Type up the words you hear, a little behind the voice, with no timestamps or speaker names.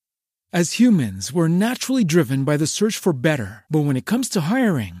As humans, we're naturally driven by the search for better. But when it comes to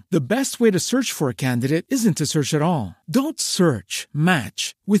hiring, the best way to search for a candidate isn't to search at all. Don't search,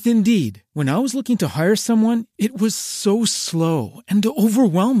 match with Indeed. When I was looking to hire someone, it was so slow and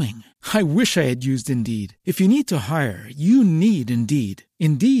overwhelming. I wish I had used Indeed. If you need to hire, you need Indeed.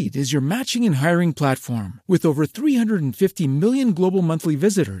 Indeed is your matching and hiring platform with over 350 million global monthly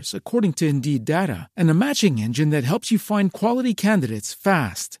visitors, according to Indeed data, and a matching engine that helps you find quality candidates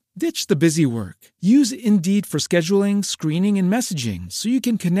fast. Ditch the busy work. Use Indeed for scheduling, screening, and messaging so you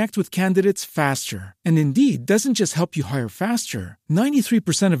can connect with candidates faster. And Indeed doesn't just help you hire faster.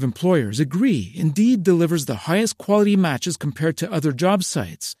 93% of employers agree Indeed delivers the highest quality matches compared to other job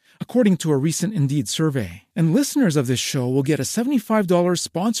sites, according to a recent Indeed survey. And listeners of this show will get a $75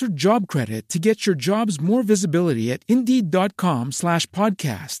 sponsored job credit to get your jobs more visibility at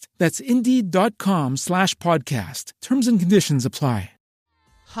Indeed.com/podcast. That's Indeed.com/podcast. Terms and conditions apply.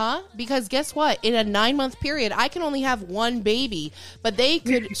 Huh? Because guess what? In a 9-month period, I can only have one baby, but they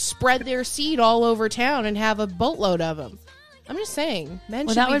could spread their seed all over town and have a boatload of them. I'm just saying, men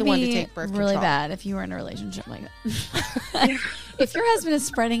should be the one to take birth control. Really bad if you were in a relationship like that. If your husband is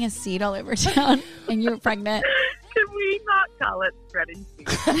spreading his seed all over town and you're pregnant. Can we not call it spreading seed?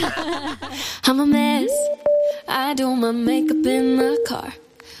 I'm a mess. I do my makeup in the car.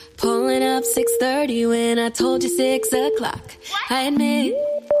 Pulling up 6:30 when I told you 6 o'clock. I admit,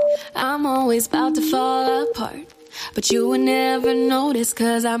 I'm always about to fall apart. But you would never notice,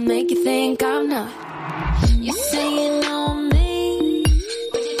 cause I make you think I'm not. You say you know me,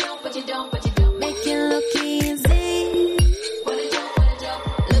 but you don't, but you don't, but you don't. Make it look easy, but it don't.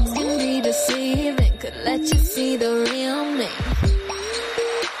 Looks can be deceiving, could let you see the real me.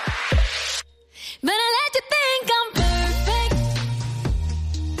 But I let you think I'm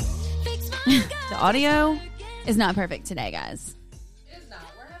The audio is not perfect today, guys. It is not.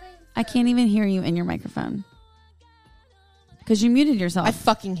 I can't even hear you in your microphone because you muted yourself. I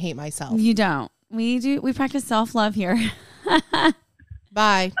fucking hate myself. You don't. We practice self-love here.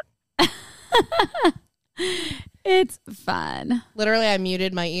 Bye. It's fun. Literally, I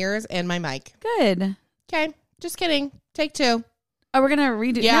muted my ears and my mic. Good. Okay, just kidding. Take 2. Oh, we're gonna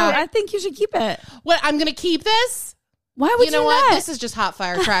redo. Yeah. No, I think you should keep it. What? I'm gonna keep this? Why would you know you what? not? This is just hot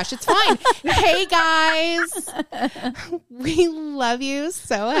fire trash. It's fine. Hey guys, we love you.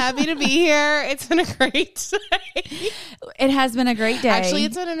 So happy to be here. It's been a great day. It has been a great day. Actually,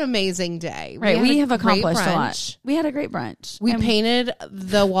 it's been an amazing day. Right, we have a great accomplished a brunch. lot. We had a great brunch. We painted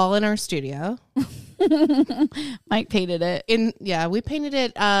the wall in our studio. Mike painted it. We painted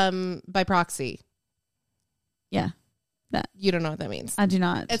it by proxy. Yeah, You don't know what that means. I do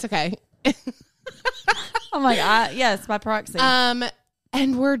not. It's okay. Oh my God. Yes, by proxy. And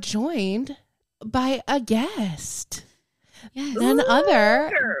we're joined by a guest. Yes. None other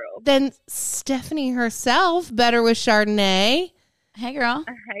Girl. than Stephanie herself, Better with Chardonnay. Hey, girl.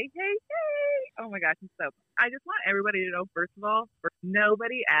 Hey. Oh my gosh, I just want everybody to know, first of all,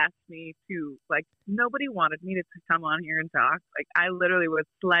 nobody asked me to, nobody wanted me to come on here and talk. I literally was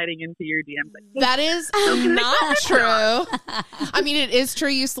sliding into your DMs. That is not true. I mean, it is true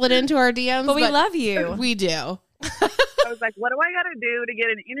you slid into our DMs. But we love you. We do. I was like, what do I got to do to get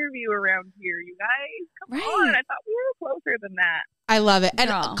an interview around here, you guys? Come on. I thought we were closer than that. I love it. Girl.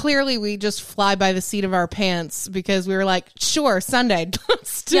 And clearly we just fly by the seat of our pants because we were like, sure, Sunday,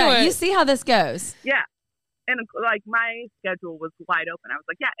 let's do it. You see how this goes. Yeah. And my schedule was wide open. I was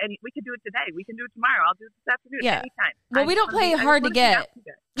like, yeah, we can do it today. We can do it tomorrow. I'll do it this afternoon. Yeah. Anytime. Well, we don't play hard to get.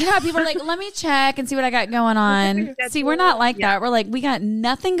 You know how people are like, let me check and see what I got going on. See, we're not like that. We're like, we got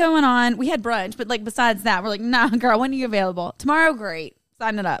nothing going on. We had brunch, but besides that, we're like, nah, girl, when are you available? Tomorrow, great.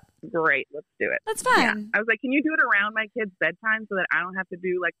 Sign it up. Great. Let's do it. That's fun. Yeah. I was like, can you do it around my kids' bedtime so that I don't have to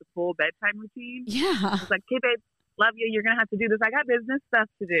do the full bedtime routine? Yeah. I was like, hey, babe, love you. You're going to have to do this. I got business stuff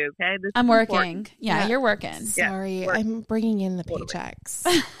to do. Okay. I'm working. Yeah, you're working. Sorry, I'm bringing in the paychecks.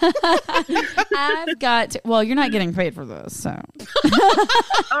 I've got you're not getting paid for this, so.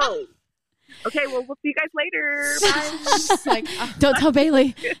 Oh. Okay, well, we'll see you guys later. Bye. Don't tell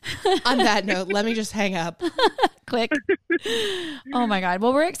Bailey. On that note, let me just hang up. Click. Oh my God.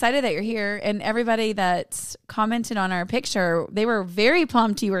 Well, we're excited that you're here, and everybody that commented on our picture, they were very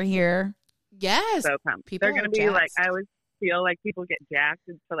pumped you were here. Yes. So pumped. People They're going to are be jazzed. I always feel like people get jacked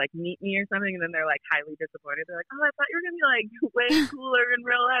to meet me or something, and then they're highly disappointed. They're like, oh, I thought you were going to be way cooler in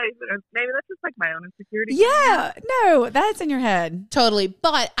real life. And maybe that's just my own insecurity. Yeah. No, that's in your head. Totally.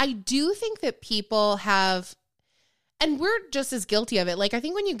 But I do think that people have, and we're just as guilty of it. I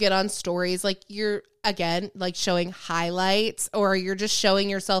think when you get on stories, you're, again, showing highlights, or you're just showing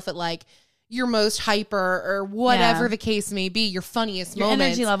yourself at your most hyper or whatever the case may be, your funniest your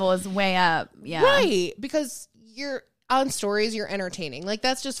moments. energy level is way up. Yeah. Right. Because you're on stories, you're entertaining. Like,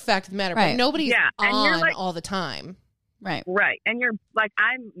 that's just fact of the matter. Right. But nobody's on like, all the time. Right. Right. And you're like,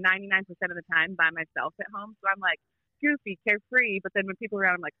 I'm 99% of the time by myself at home. So I'm like goofy, carefree. But then when people are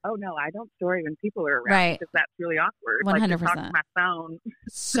around, I'm like, oh no, I don't story when people are around. Right. Because that's really awkward. 100%. Like, to talk to my phone.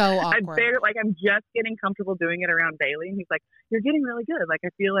 So awkward. I'm just getting comfortable doing it around Bailey. And he's like, you're getting really good. Like, I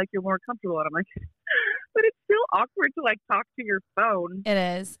feel like you're more comfortable. And I'm like, but it's still awkward to like talk to your phone. It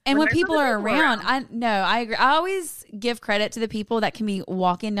is. And when people are around, I agree. I always give credit to the people that can be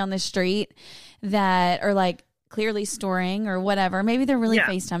walking down the street that are like clearly storing or whatever. Maybe they're really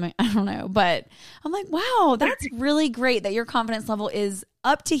FaceTiming. I don't know. But I'm like, wow, that's really great that your confidence level is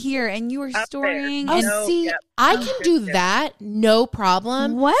up to here and you are storing. Oh, see, I can do that. No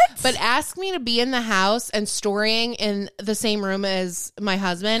problem. What? But ask me to be in the house and storing in the same room as my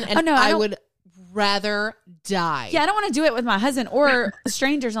husband. And I would rather die. Yeah, I don't want to do it with my husband or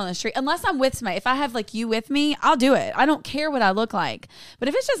strangers on the street unless I'm with somebody. If I have like you with me, I'll do it. I don't care what I look like. But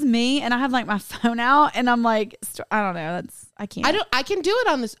if it's just me and I have like my phone out and I'm like, I don't know, I can't. I can do it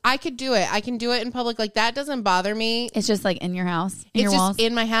on this. I could do it. I can do it in public. Like, that doesn't bother me. It's just like in your house, It's just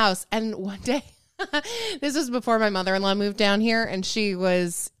in my house. And one day, this was before my mother-in-law moved down here, and she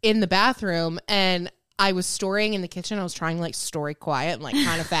was in the bathroom, and I was storing in the kitchen. I was trying to like story quiet and like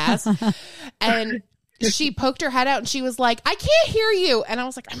kind of fast. And she poked her head out and she was like, I can't hear you. And I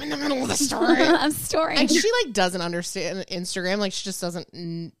was like, I'm in the middle of the story. I'm storing. And she like doesn't understand Instagram. Like, she just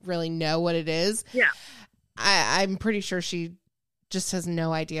doesn't really know what it is. Yeah. I'm pretty sure she just has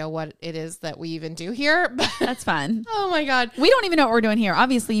no idea what it is that we even do here. That's fun. Oh my God. We don't even know what we're doing here.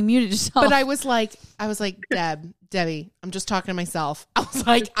 Obviously you muted yourself. But I was like, Debbie, I'm just talking to myself. I was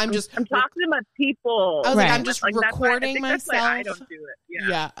like, I'm talking to my people. I was Right. like, I'm just Like, recording that's myself. why I don't do it.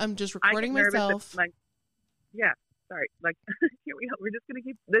 Yeah, I'm just I recording get nervous myself. if, like, sorry. Like, we're just gonna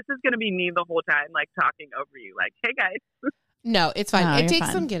this is gonna be me the whole time, like talking over you. Like, hey guys. No, it's fine. No, it you're takes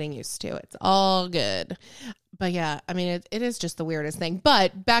fine. some getting used to. It's all good. But yeah, I mean, it is just the weirdest thing.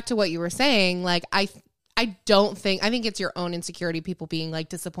 But back to what you were saying, like, I think it's your own insecurity, people being like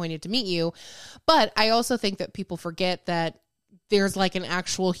disappointed to meet you. But I also think that people forget that there's like an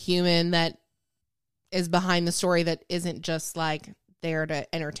actual human that is behind the story that isn't just like there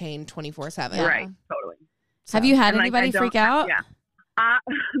to entertain 24/7. Right. Totally. So, have you had And, like, anybody freak out? Yeah.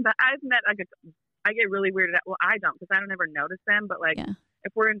 But I've met I get really weirded out. Well, I don't, because I don't ever notice them. But like,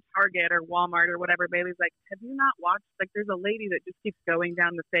 if we're in Target or Walmart or whatever, Bailey's like, have you not watched? Like, there's a lady that just keeps going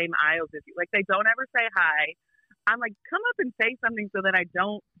down the same aisles as you. Like, they don't ever say hi. I'm like, come up and say something so that I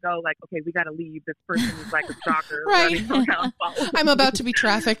don't go like, okay, we got to leave. This person is like a stalker. Right. running around I'm about to be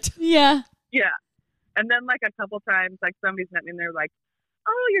trafficked. Yeah. Yeah. And then like a couple times, like somebody's met me and they're like,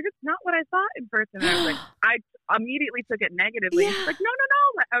 oh, you're just not what I thought in person. And I was like, I immediately took it negatively. Yeah. She's like, no.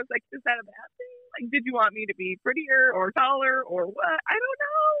 I was like, is that a bad thing? Like, did you want me to be prettier or taller or what? I don't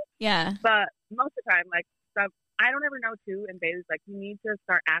know. Yeah. But most of the time, like, stuff, I don't ever know too. And Bailey's like, you need to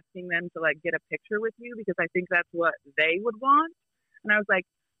start asking them to like get a picture with you because I think that's what they would want. And I was like,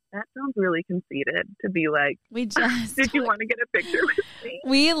 that sounds really conceited to be like, did you want to get a picture with me?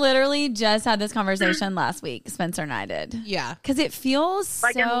 We literally just had this conversation last week. Spencer and I did. Yeah. Because it feels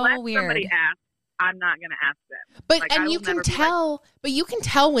like, so unless weird. somebody asks, I'm not going to ask them. But like, and you can tell, but you can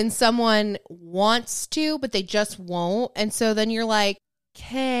tell when someone wants to, but they just won't. And so then you're like,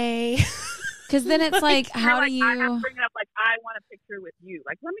 okay. Because then it's like, how do you? I have to bring it up like, I want a picture with you.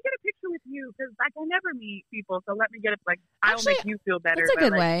 Like, let me get a picture with you because like I never meet people, so let me get it. Like, I will make you feel better. That's a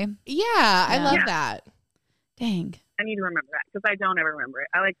good like, way. Yeah, I love that. Dang. I need to remember that because I don't ever remember it.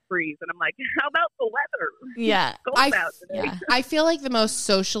 I like freeze, and I'm like, how about the weather? Yeah. I feel like the most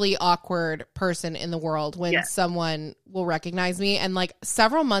socially awkward person in the world when someone will recognize me. And like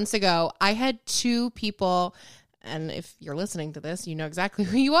several months ago, I had two people, and if you're listening to this, you know exactly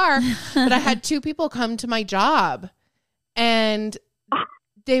who you are, but I had two people come to my job and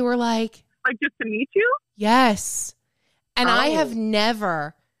they were like just to meet you? Yes. And I have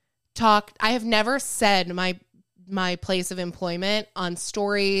never said my place of employment on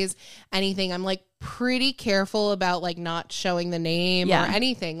stories, anything. I'm like pretty careful about like not showing the name or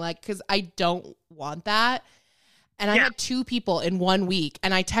anything, like, because I don't want that. And I had two people in 1 week,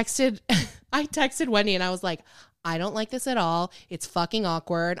 and I texted Wendy and I was like, I don't like this at all. It's fucking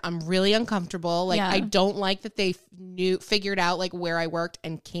awkward. I'm really uncomfortable. Like, I don't like that they figured out like where I worked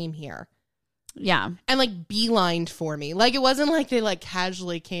and came here. Yeah. And like beelined for me. Like, it wasn't like they like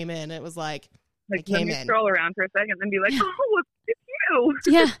casually came in. It was like let me stroll around for a second and be like, oh, look, it's you.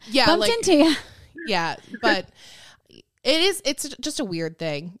 Yeah. Yeah. Bumped like, into you. Yeah. But it's just a weird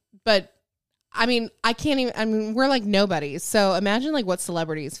thing. But I mean, I can't even. I mean, we're like nobodies. So imagine like what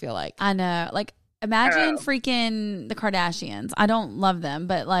celebrities feel like. I know. Like, imagine freaking the Kardashians. I don't love them,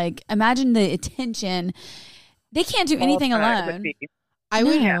 but like, imagine the attention. They can't do anything alone.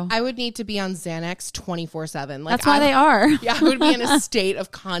 I would need to be on Xanax 24/7. Like, that's why they are. Yeah, I would be in a state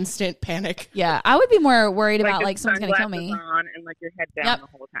of constant panic. Yeah, I would be more worried about like someone's going to kill me. On and like your head down the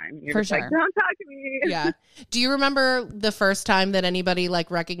whole time. You're for just sure. Like, don't talk to me. Yeah. Do you remember the first time that anybody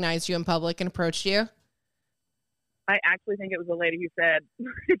like recognized you in public and approached you? I actually think it was a lady who said,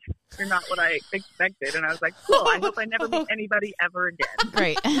 "You're not what I expected," and I was like, "Cool. I hope I never meet anybody ever again."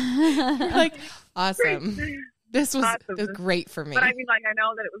 Great. Like, awesome. Great. This was great for me. But I mean, like, I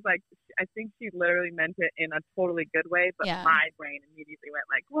know that it was like, I think she literally meant it in a totally good way, but my brain immediately went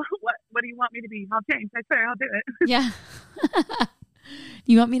like, well, what do you want me to be? I'll change. I swear I'll do it. Yeah.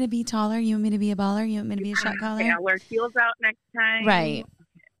 You want me to be taller? You want me to be a baller? You want me to be a shot caller? Yeah, I'll wear heels out next time. Right.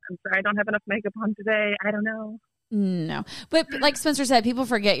 I'm sorry I don't have enough makeup on today. I don't know. No. But like Spencer said, people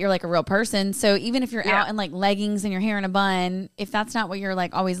forget you're like a real person. So even if you're out in like leggings and your hair in a bun, if that's not what you're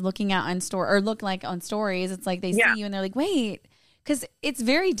like always looking at on look like on stories, it's like they see you and they're like, wait, because it's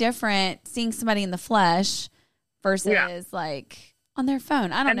very different seeing somebody in the flesh versus like on their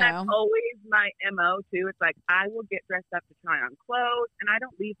phone. I don't know. And that's always my MO too. It's like, I will get dressed up to try on clothes and I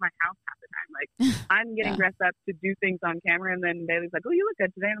don't leave my house half the time. Like I'm getting dressed up to do things on camera and then Bailey's like, oh, you look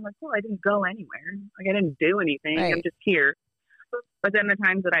good today. And I'm like, well, I didn't go anywhere. Like I didn't do anything. Right. I'm just here. But then the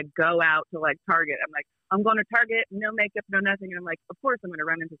times that I go out to like Target, I'm like, I'm going to Target, no makeup, no nothing. And I'm like, of course I'm going to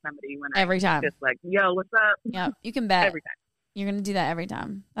run into somebody when every time. Just like, yo, what's up? Yeah, you can bet. Every time. You're going to do that every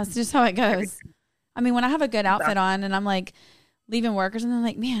time. That's just how it goes. I mean, when I have a good outfit on and I'm like leaving work or something, I'm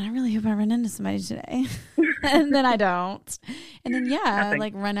like, man, I really hope I run into somebody today. And then I don't. And then, I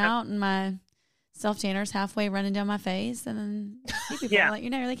like run out and my self-tanner's halfway running down my face. And then see people like,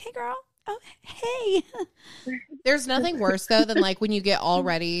 you're like, hey, girl. Oh, hey. There's nothing worse, though, than like when you get all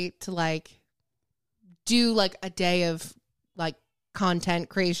ready to like do like a day of like content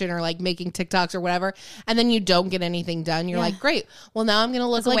creation or like making TikToks or whatever, and then you don't get anything done. You're like, great. Well, now I'm going to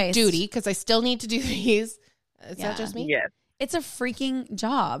look like Duty because I still need to do these. Is that just me? Yes. It's a freaking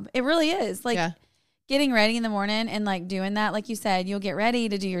job. It really is. Like getting ready in the morning and like doing that, like you said, you'll get ready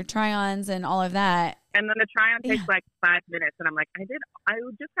to do your try-ons and all of that. And then the try-on takes like 5 minutes. And I'm like, I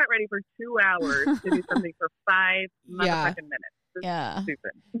just got ready for 2 hours to do something for 5 motherfucking minutes. This is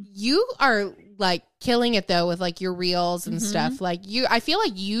stupid. You are like killing it though with like your reels and stuff. Like I feel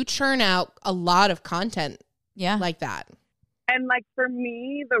like you churn out a lot of content. Yeah. Like that. And like for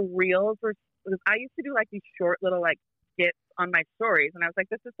me, the reels I used to do like these short little like skits on my stories. And I was like,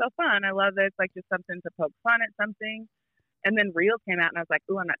 this is so fun. I love this. Like just something to poke fun at something. And then Reels came out and I was like,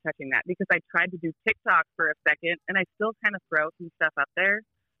 ooh, I'm not touching that because I tried to do TikTok for a second and I still kind of throw some stuff up there.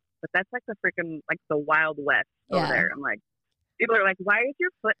 But that's like the freaking, like the Wild West over there. I'm like, people are like, why is your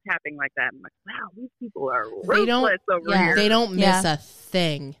foot tapping like that? I'm like, wow, these people are ruthless over here. They don't miss a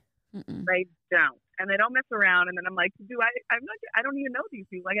thing. They don't. And they don't mess around. And then I'm like, I don't even know these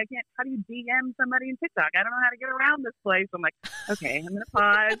people. Like, I can't, how do you DM somebody in TikTok? I don't know how to get around this place. I'm like, okay, I'm going to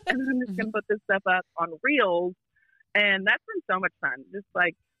pause and I'm just going to put this stuff up on Reels. And that's been so much fun. Just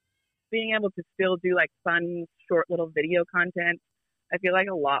like being able to still do like fun, short little video content. I feel like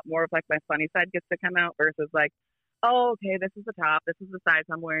a lot more of like my funny side gets to come out versus like, oh, okay, this is the top. This is the size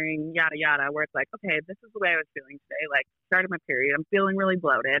I'm wearing, yada, yada. Where it's like, okay, this is the way I was feeling today. Like started my period. I'm feeling really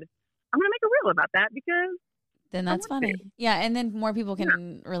bloated. I'm going to make a reel about that because then that's funny. Yeah. And then more people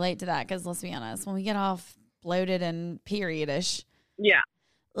can relate to that. Cause let's be honest, when we get off bloated and period-ish. Yeah.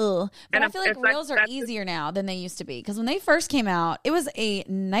 Ugh. But I feel like reels are easier now than they used to be. Because when they first came out, it was a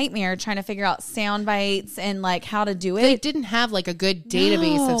nightmare trying to figure out sound bites and like how to do it. They didn't have like a good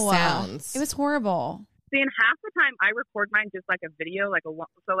database of sounds. It was horrible. See, and half the time I record mine just like a video, so like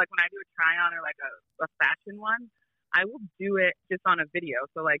when I do a try on or like a fashion one, I will do it just on a video.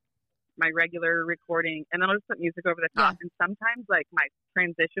 So like my regular recording, and then I'll just put music over the top. And sometimes like my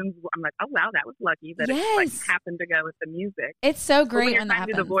transitions, I'm like, oh wow, that was lucky that it like happened to go with the music. It's so great when that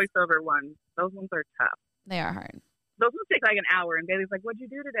happens. Do the voiceover ones, those ones are tough. They are hard. Those ones take like an hour, and Bailey's like, what'd you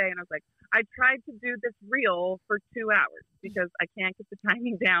do today? And I was like, I tried to do this reel for 2 hours because I can't get the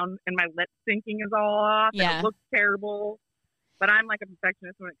timing down and my lip syncing is all off and it looks terrible. But I'm like a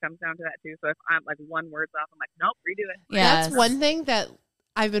perfectionist when it comes down to that too. So if I'm like one word's off, I'm like, nope, redo it. Yeah, that's one thing that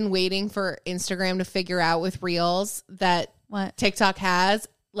I've been waiting for Instagram to figure out with Reels that TikTok has.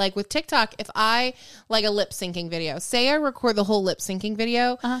 Like with TikTok, if I like a lip syncing video, say I record the whole lip syncing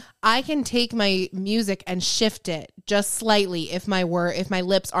video, I can take my music and shift it just slightly if my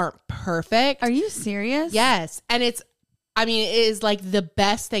lips aren't perfect. Are you serious? Yes. And it's I mean, it is like the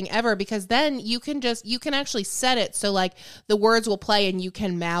best thing ever because then you can actually set it so like the words will play and you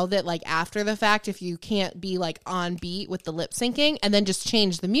can mouth it like after the fact if you can't be like on beat with the lip syncing and then just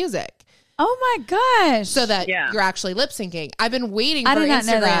change the music. Oh my gosh. So that you're actually lip syncing. I've been waiting for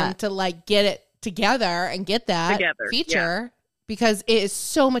Instagram to like get it together and get that feature because it is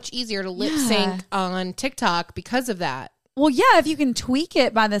so much easier to lip sync on TikTok because of that. Well, yeah, if you can tweak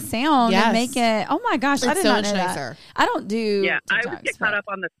it by the sound and make it. Oh my gosh, I did not know that. I don't do. Yeah, TikToks, I always get caught up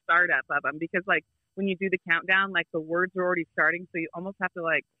on the startup of them because, like, when you do the countdown, like the words are already starting, so you almost have to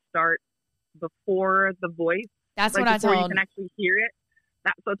like start before the voice. That's like, what I told. You can actually hear it.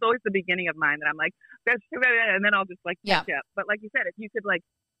 So it's always the beginning of mine that I'm like, and then I'll just like catch up. But like you said, if you could like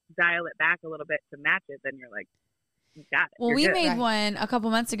dial it back a little bit to match it, then you're like. You got it. Well, we made one a couple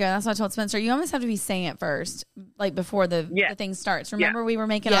months ago. That's what I told Spencer. You almost have to be saying it first, like before the thing starts. Remember, we were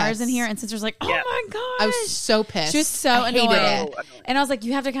making ours in here, and Spencer's like, "Oh my gosh!" I was so pissed. She was so annoyed, and I was like,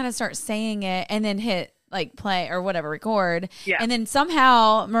 "You have to kind of start saying it, and then hit like play or whatever, record." Yeah. And then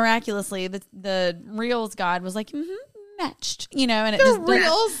somehow, miraculously, the Reels God was like, "Matched," you know, and it the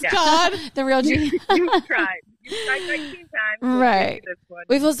Reels God, the real G. You tried 19 times, right?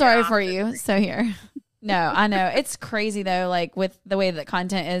 We feel sorry for you. So here. No, I know. It's crazy, though, like, with the way that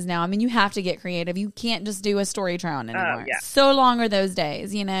content is now. I mean, you have to get creative. You can't just do a story try-on anymore. So long are those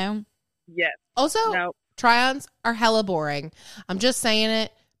days, you know? Yes. Also, try-ons are hella boring. I'm just saying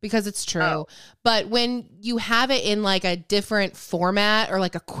it because it's true. But when you have it in, like, a different format or,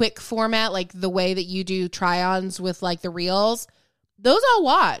 like, a quick format, like the way that you do try-ons with, like, the Reels, those I'll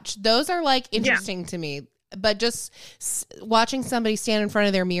watch. Those are, like, interesting to me. But just watching somebody stand in front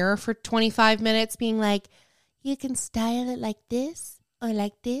of their mirror for 25 minutes being like, you can style it like this or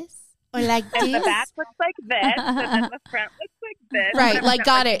like this or like this. And the back looks like this and then the front looks like this. Right, like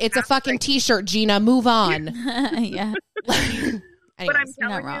got it. It's a fucking t-shirt, Gina. Move on. Yeah. But I'm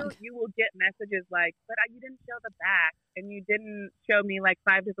telling you, you will get messages like, but you didn't show the back and you didn't show me like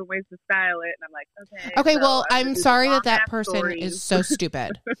 5 different ways to style it. And I'm like, okay. Okay, well, I'm sorry that person is so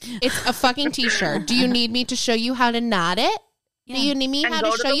stupid. It's a fucking t-shirt. Do you need me to show you how to knot it? Yeah. Do you need me how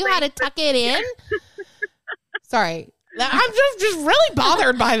to show you how to tuck it in? Sorry. I'm just really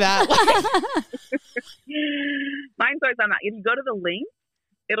bothered by that. Mine's always on that. If you go to the link,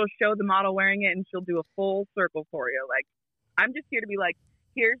 it'll show the model wearing it and she'll do a full circle for you. Like, I'm just here to be like,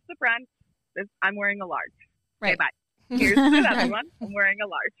 here's the front. I'm wearing a large. Right. Okay, bye. Here's the other one. I'm wearing a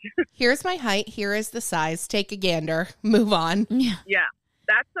large. Here's my height. Here is the size. Take a gander. Move on. Yeah.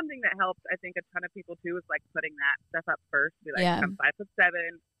 That's something that helps, I think, a ton of people, too, is, like, putting that stuff up first. Be like, I'm 5'7".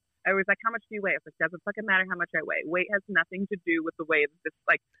 I was like, how much do you weigh? It's like, doesn't fucking matter how much I weigh. Weight has nothing to do with the way this,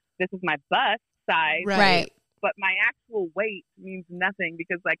 like, this is my bust size. Right. But my actual weight means nothing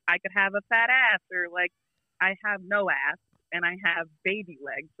because, like, I could have a fat ass or, like, I have no ass. And I have baby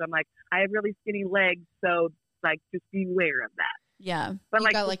legs. So I'm like, I have really skinny legs. So, like, just be aware of that. Yeah. But,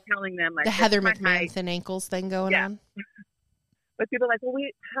 you got, like, telling them, like, the Heather McMahon thin ankles thing going on. But people are like, well,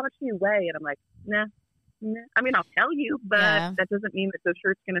 wait, how much do you weigh? And I'm like, nah. I mean, I'll tell you, but that doesn't mean that the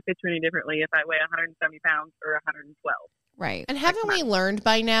shirt's going to fit you any differently if I weigh 170 pounds or 112. Right. And haven't we learned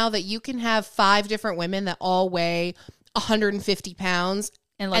by now that you can have 5 different women that all weigh 150 pounds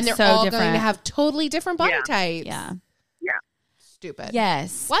and they're all going to have totally different body types? Yeah. Stupid.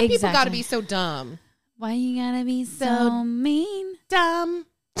 Yes. Why people got to be so dumb? Why you got to be so mean? Dumb.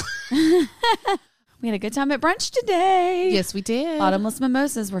 We had a good time at brunch today. Yes, we did. Bottomless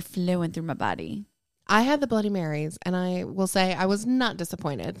mimosas were flowing through my body. I had the Bloody Marys, and I will say I was not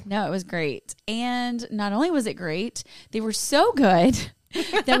disappointed. No, it was great. And not only was it great, they were so good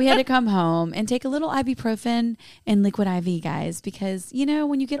that we had to come home and take a little ibuprofen and Liquid IV, guys, because, you know,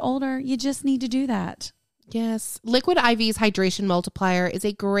 when you get older, you just need to do that. Yes. Liquid IV's Hydration Multiplier is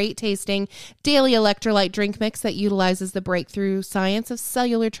a great tasting daily electrolyte drink mix that utilizes the breakthrough science of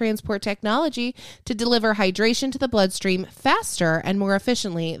cellular transport technology to deliver hydration to the bloodstream faster and more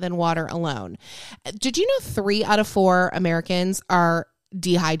efficiently than water alone. Did you know 3 out of 4 Americans are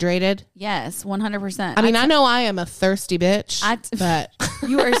dehydrated? Yes, 100%. I mean, I know I am a thirsty bitch, but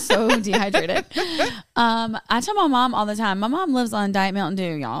you are so dehydrated. I tell my mom all the time, my mom lives on Diet Mountain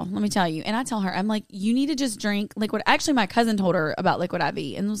Dew, y'all, let me tell you. And I tell her, I'm like, you need to just drink liquid. Actually, my cousin told her about Liquid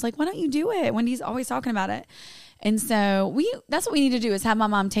IV and was like, why don't you do it? Wendy's always talking about it. And so that's what we need to do is have my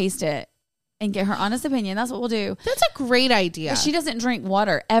mom taste it and get her honest opinion. That's what we'll do. That's a great idea. But she doesn't drink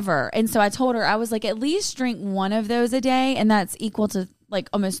water ever. And so I told her, I was like, at least drink one of those a day. And that's equal to like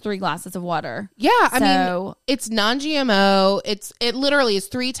almost 3 glasses of water. Yeah, I mean, it's non-GMO. It literally is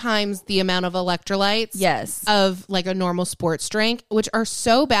 3 times the amount of electrolytes of like a normal sports drink, which are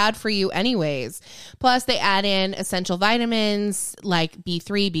so bad for you anyways. Plus, they add in essential vitamins like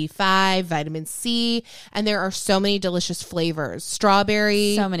B3, B5, vitamin C, and there are so many delicious flavors.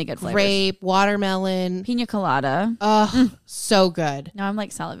 Strawberry, so many good flavors. Grape, watermelon. Pina colada. Oh, so good. Now I'm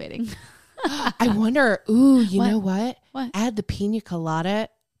like salivating. I wonder, you know what? What? Add the pina colada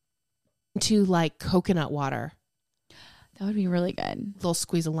to like coconut water. That would be really good. A little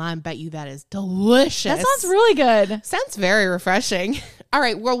squeeze of lime. Bet you that is delicious. That sounds really good. Sounds very refreshing. All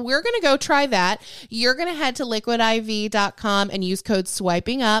right. Well, we're going to go try that. You're going to head to liquidiv.com and use code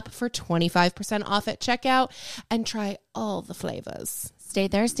SWIPINGUP for 25% off at checkout and try all the flavors. Stay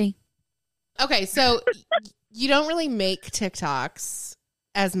thirsty. Okay. So you don't really make TikToks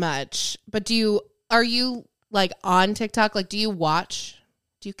as much, but are you like on TikTok? Like, do you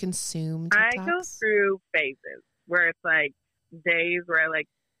consume TikToks? I go through phases where it's like days where I like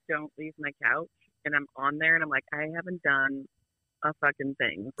don't leave my couch and I'm on there and I'm like, I haven't done a fucking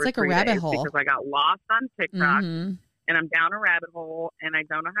thing for it's like 3 a rabbit days hole because I got lost on TikTok and I'm down a rabbit hole and I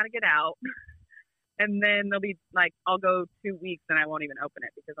don't know how to get out. And then there'll be like, I'll go 2 weeks and I won't even open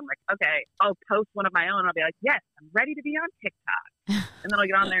it because I'm like, okay, I'll post one of my own. I'll be like, yes, I'm ready to be on TikTok. And then I'll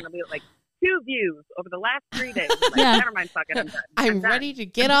get on there and I'll be like, 2 views over the last 3 days. Like, never mind, fuck it, I'm done. I'm ready to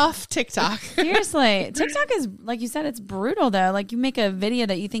get off TikTok. Seriously. TikTok is, like you said, it's brutal though. Like you make a video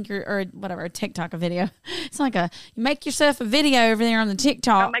that you think or whatever, TikTok a video. It's like you make yourself a video over there on the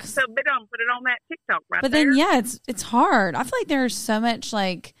TikTok. I'll make some video and put it on that TikTok right But there. then, it's hard. I feel like there's so much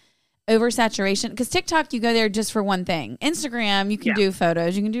like oversaturation because TikTok, you go there just for one thing. Instagram, you can do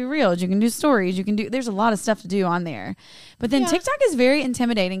photos, you can do reels, you can do stories, there's a lot of stuff to do on there. But then TikTok is very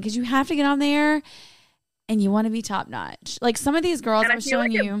intimidating because you have to get on there and you want to be top notch. Like some of these girls I was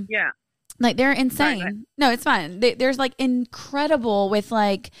showing you, like they're insane. Right. No, it's fine. There's like incredible with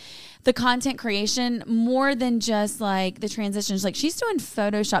like the content creation more than just like the transitions. Like she's doing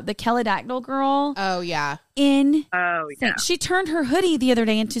Photoshop, the Kelladactyl girl. Oh yeah. She turned her hoodie the other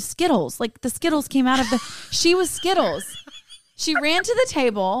day into Skittles. Like the Skittles came out of she was Skittles. She ran to the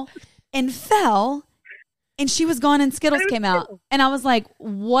table and fell and she was gone and Skittles came out. And I was like,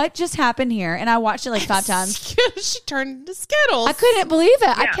 what just happened here? And I watched it like 5 times. She turned into Skittles. I couldn't believe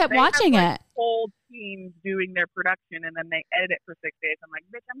it. I kept watching it. Whole teams doing their production and then they edit it for 6 days. I'm like,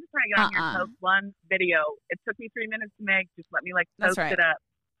 bitch, I'm just trying to get on here and post one video. It took me 3 minutes to make. Just let me like post it up.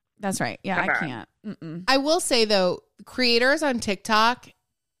 That's right. Yeah, I can't. Mm-mm. I will say though, creators on TikTok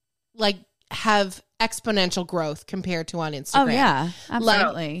like have exponential growth compared to on Instagram. Oh yeah,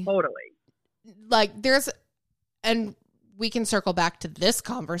 absolutely, totally. Like and we can circle back to this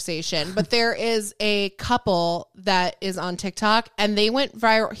conversation, but there is a couple that is on TikTok and they went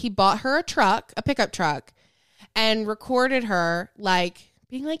viral. He bought her a pickup truck, and recorded her like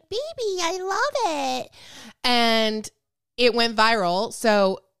being like, "Baby, I love it," and it went viral.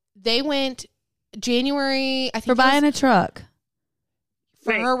 So they went January, I think, for buying a truck.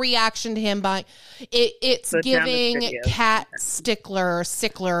 For her reaction to him buying it's giving Cat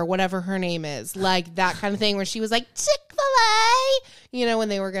Sickler, whatever her name is, like that kind of thing where she was like Chick-fil-A, you know, when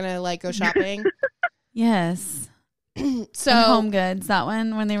they were gonna like go shopping. Yes. So and Home Goods, that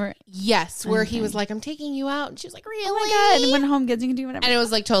one when they were where he was like, I'm taking you out, and she was like, really? Oh my god! And when Home Goods, you can do whatever. And it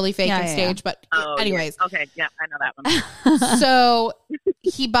was like totally fake and staged, but anyways. Yeah. Okay, yeah, I know that one. So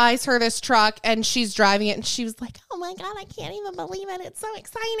he buys her this truck and she's driving it and she was like, oh my god, I can't even believe it, it's so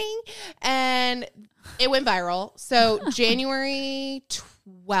exciting. And it went viral. So January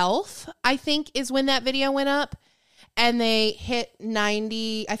 12th, I think, is when that video went up. And they hit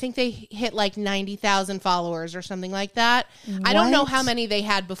 90, I think they hit like 90,000 followers or something like that. What? I don't know how many they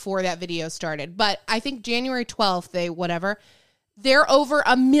had before that video started, but I think January 12th, they're over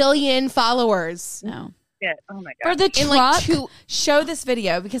 1 million followers. No. Yeah. Oh my God. For the truck, show this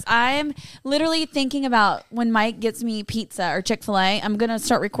video because I am literally thinking about when Mike gets me pizza or Chick-fil-A, I'm going to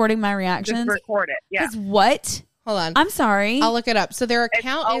start recording my reactions. Just record it. Yeah. Because what? Hold on. I'm sorry. I'll look it up. So their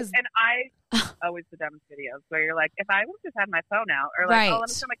account is... And always the dumbest videos where you're like, if I would just have my phone out, or like, oh, let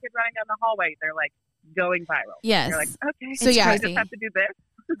me show my kids running down the hallway, they're like going viral. Yes. You're like, okay, so yeah, I just have to do this.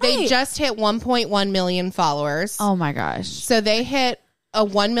 They just hit 1.1 million followers. Oh my gosh. So they hit a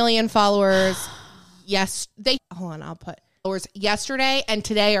 1 million followers. Followers yesterday, and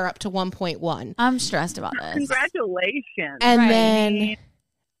today are up to 1.1. I'm stressed about this. Congratulations. And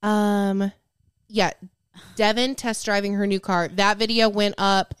then, Devin test driving her new car. That video went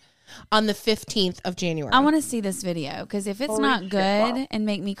up on the 15th of January. I want to see this video because if it's not good and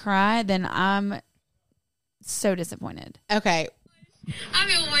make me cry, then I'm so disappointed. Okay. I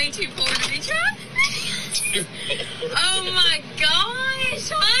feel way too poor to be trying. Oh my gosh,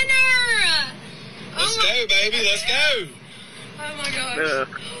 Hunter! Let's go, baby. Let's go. Oh my gosh.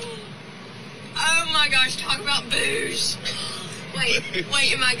 Oh my gosh, talk about booze.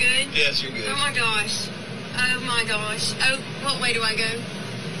 Wait, am I good? Yes, you're good. Oh my gosh. Oh my gosh. Oh, what way do I go?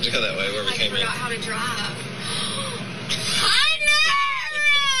 Just go that way, where we came in. I forgot how to drive.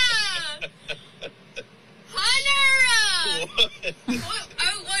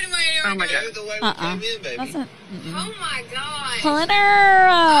 What am I doing? Oh my God. The way we came in, baby. Oh my gosh. Hunter.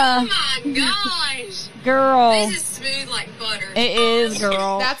 Oh my gosh. Girl. This is smooth like butter. It is,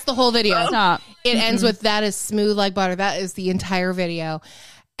 girl. That's the whole video. Stop. It ends with that is smooth like butter. That is the entire video.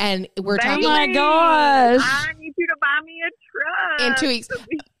 And we're talking. Oh my gosh. I need you to buy me a truck. In 2 weeks.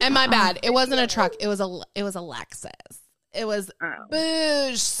 And my bad. It wasn't a truck. It was a Lexus. It was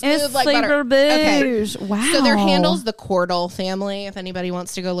booze. Smooth It's like sleeper butter. booze. Okay. Wow. So their handle's the Cordell family, if anybody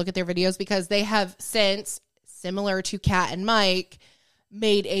wants to go look at their videos, because they have since, similar to Kat and Mike,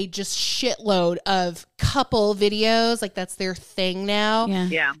 made a just shitload of couple videos. Like, that's their thing now.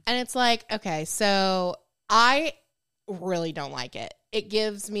 Yeah. And it's like, okay, so I really don't like it. It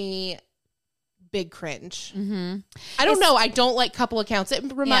gives me big cringe. Mm-hmm. I don't know. I don't like couple accounts. It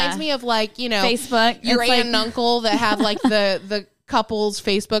reminds me of, like, you know, Facebook. your It's aunt and uncle that have like the couple's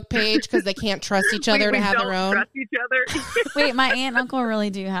Facebook page because they can't trust each other to have their own. Trust each other. Wait, my aunt and uncle really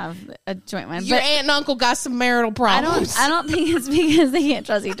do have a joint one. Your but aunt and uncle got some marital problems. I don't think it's because they can't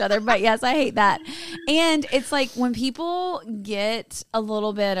trust each other, but yes, I hate that. And it's like when people get a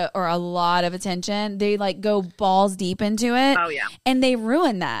little bit or a lot of attention, they like go balls deep into it. Oh, yeah. And they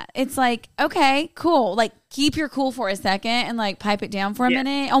ruin that. It's like, okay, cool. Like, keep your cool for a second and like pipe it down for a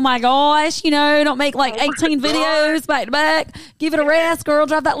minute. Oh my gosh, you know, don't make like 18 videos back to back. Give it a rest, girl.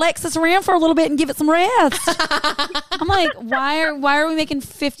 Drive that Lexus around for a little bit and give it some rest. I'm like, why are we making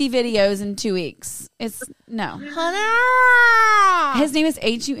 50 videos in 2 weeks? It's no. Hunter. His name is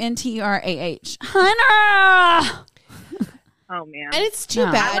Hunterah. Hunter. Oh, man. And it's too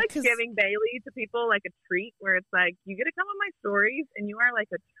No. bad. I like 'cause- giving Bailey to people like a treat where it's like, you get to come on my stories and you are like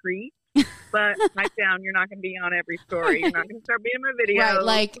a treat, but pipe down, you're not going to be on every story. You're not going to start being in my video. Right,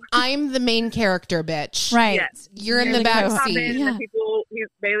 like, I'm the main character, bitch. Right. Yes. You're in the the back co-host. Pop in seat. and Yeah. then people,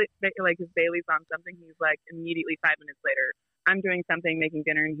 Bailey, like if Bailey's on something, he's like immediately 5 minutes later, I'm doing something, making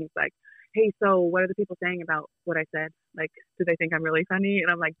dinner, and he's like, hey, so what are the people saying about what I said? Like, do they think I'm really funny?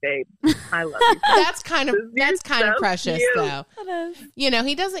 And I'm like, babe, I love you. That's kind of so precious, cute. though. You know,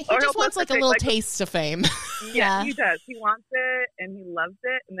 he doesn't. He Or just he'll wants post like a a little like- taste of fame. Yeah. He does. He wants it and he loves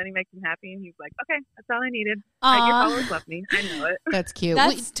it, and then he makes him happy, and he's like, okay, that's all I needed. Like, your Aw. followers love me. I know it. That's cute.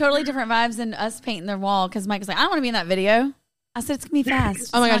 That's totally different vibes than us painting their wall because Mike was like, I don't want to be in that video. I said, it's going to be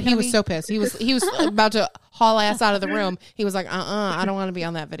fast. Oh my It's god, not he gonna was be- so pissed. He was about to haul ass out of the room. He was like, I don't want to be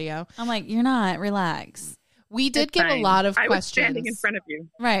on that video. I'm like, you're not. Relax. We did It's get a fine. lot of I was questions. standing in front of you.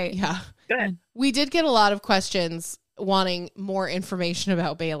 Right. Yeah. Go ahead. We did get a lot of questions wanting more information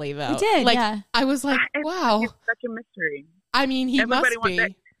about Bailey, though. We did, Like, yeah. I was like, It's wow. such a mystery. I mean, he Everybody must wants be.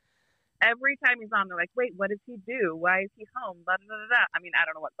 it. Every time he's on, they're like, wait, what does he do? Why is he home? Blah, blah, blah, blah. I mean, I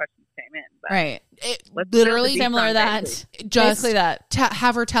don't know what questions came in. But Right. It Let's literally build a Similar to deep that. foundation. just Basically that.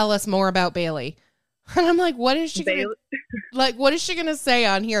 have her tell us more about Bailey. And I'm like, what is she gonna, Bailey, what is she going to say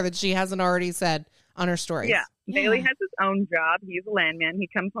on here that she hasn't already said on her stories? yeah. Yeah. Bailey has his own job. He's a landman. He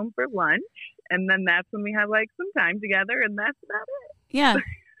comes home for lunch, and then that's when we have like some time together, and that's about it. Yeah.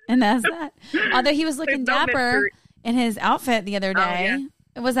 And that's that. Although he was looking There's no dapper mystery. in his outfit the other Oh, day.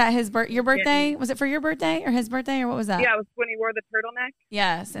 Was that your birthday? Was it for your birthday or his birthday or what was that? Yeah, it was when he wore the turtleneck.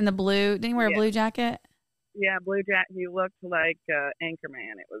 Yes. And the blue. Didn't he wear a Yeah. blue jacket? Yeah, blue jacket. He looked like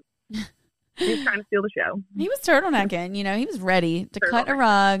Anchorman. It was. He was trying to steal the show. He was turtlenecking. You know, he was ready to cut a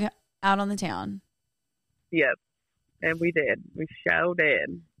rug out on the town. Yes, and we did. We sure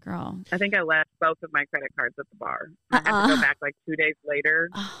did. Girl. I think I left both of my credit cards at the bar. I had to go back like 2 days later.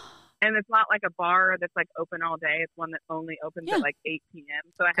 And it's not like a bar that's like open all day. It's one that only opens Yeah. at like 8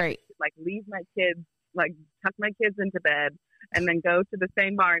 p.m. So I had Great. to like leave my kids, like tuck my kids into bed, and then go to the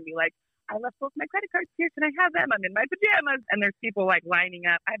same bar and be like, I left both my credit cards here. Can I have them? I'm in my pajamas. And there's people like lining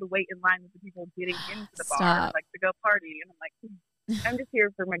up. I had to wait in line with the people getting into the bar, Stop. like to go party. And I'm like, I'm just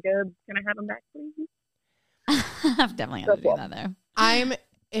here for my goods. Can I have them back, please? I've definitely had to do that though. I'm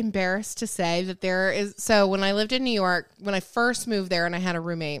embarrassed to say that there is. So when I lived in New York, when I first moved there and I had a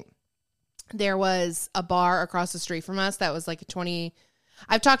roommate, there was a bar across the street from us that was like a 20.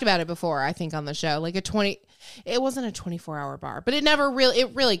 I've talked about it before, I think, on the show. Like a 20. It wasn't a 24-hour bar, but it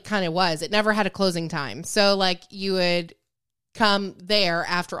really kind of was. It never had a closing time. So like you would come there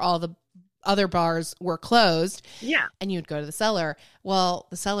after all the other bars were closed. Yeah. And you'd go to the cellar. Well,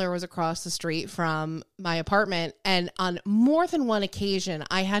 the cellar was across the street from my apartment. And on more than one occasion,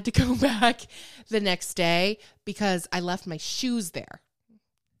 I had to go back the next day because I left my shoes there.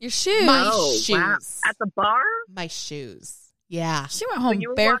 Your shoes? My shoes. Wow. At the bar? My shoes. Yeah. She went So home you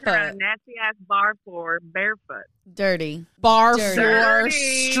were walking around a barefoot. nasty ass bar floor barefoot. Dirty. Bar Dirty. floor,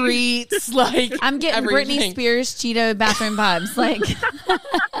 Dirty. streets, like I'm getting everything. Britney Spears Cheeto bathroom vibes. Like,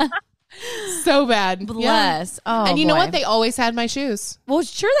 So bad. Yeah. bless. Oh, And you know boy. what? They always had my shoes. Well,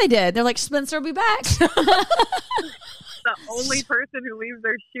 sure they did. They're like, Spencer will be back. The only person who leaves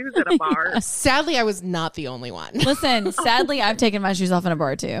their shoes at a bar. Sadly, I was not the only one. Listen, sadly, I've taken my shoes off in a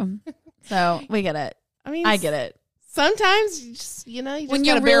bar too. So we get it. I mean, I get it. Sometimes you just, you just When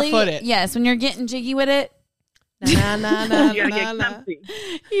gotta you're really, barefoot it. yes, when you're getting jiggy with it, Nah, nah, nah, You gotta nah, get nah. comfy.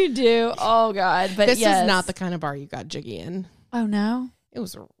 you do. Oh God, but This yes. is not the kind of bar you got jiggy in. Oh no. It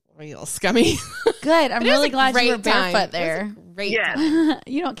was real scummy. Good. I'm But it was really a glad you were great time. barefoot It was a there. great Yes. time.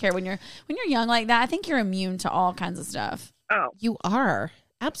 You don't care when you're young like that. I think you're immune to all kinds of stuff. Oh, You are.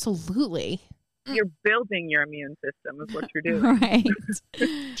 Absolutely. you're building your immune system is what you're doing. Right.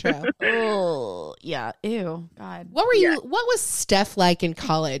 True. Oh yeah. Ew. God. What were you? What was Steph like in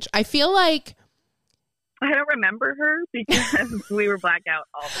college? I feel like I don't remember her because we were blackout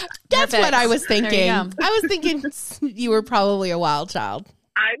all the time. that's Perfect. what I was There you thinking. go. I was thinking you were probably a wild child.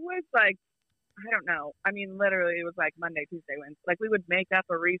 I was like, I don't know. I mean, literally, it was like Monday, Tuesday, Wednesday. Like, we would make up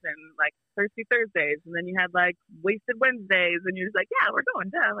a reason, like Thirsty Thursdays, and then you had like Wasted Wednesdays, and you're just like, yeah, we're going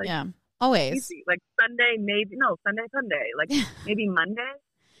down. Like, Yeah. Always. easy. Like Sunday, maybe Sunday. Like maybe Monday.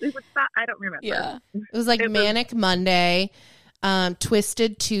 We would stop. I don't remember. Yeah. It was like It was- Manic Monday,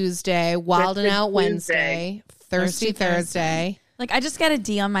 Twisted Tuesday, Wild and Twisted Out Tuesday. Wednesday, Thirsty Thursday. Thursday. Like I just got a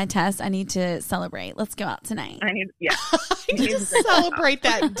D on my test. I need to celebrate. Let's go out tonight. I need, yeah. I need to celebrate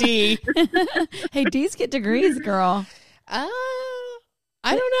that D. Hey, D's get degrees, girl. I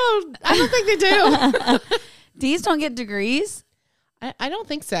don't know. I don't think they do. D's don't get degrees. I don't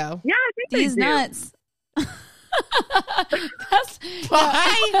think so. Yeah, I think D's they do. nuts. That's,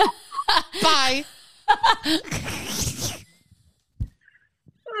 Bye. Bye.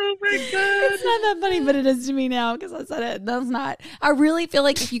 Oh my god. it's not that funny, but it is to me now because I said it. That's not. I really feel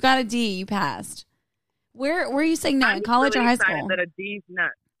like if you got a D, you passed. Where are you saying no? I'm In college really or high excited school? That a D's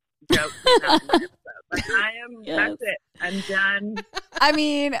nut joke. is not in my episode. Like I am. Yes. That's it. I'm done. I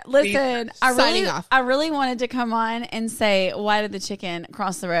mean, listen, Signing off. I really wanted to come on and say, why did the chicken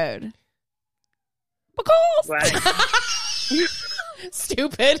cross the road? Because. What?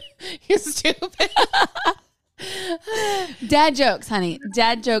 Stupid. You're stupid. Dad jokes, honey.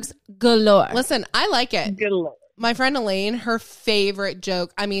 Dad jokes galore. Listen, I like it. Good lord. My friend Elaine, her favorite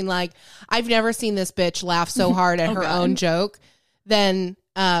joke. I mean, like, I've never seen this bitch laugh so hard at Oh, her God. own joke than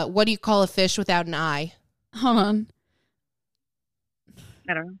what do you call a fish without an eye? Hold on.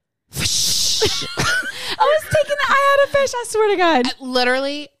 I don't know. I was taking the eye out of fish. I swear to God.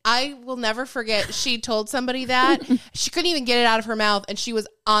 Literally, I will never forget. She told somebody that she couldn't even get it out of her mouth, and she was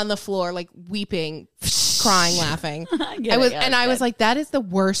on the floor, like weeping, crying, laughing. get I was, it, yeah, and I it's was good. like, "That is the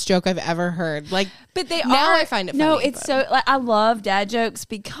worst joke I've ever heard." Like, But they now are. I find it no, funny, it's but- so. Like, I love dad jokes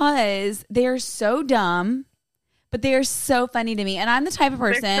because they're so dumb, but they are so funny to me. And I'm the type of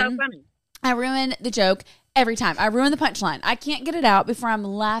person. They're so funny. I ruin the joke every time. I ruin the punchline. I can't get it out before I'm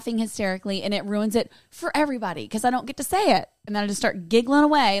laughing hysterically, and it ruins it for everybody because I don't get to say it. And then I just start giggling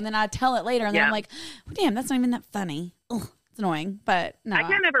away, and then I tell it later, and then Yeah. I'm like, well, damn, that's not even that funny. Ugh, it's annoying, but no. I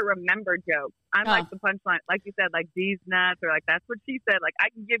can't ever remember jokes. I'm Oh. like the punchline, like you said, like D's nuts, or like that's what she said. Like I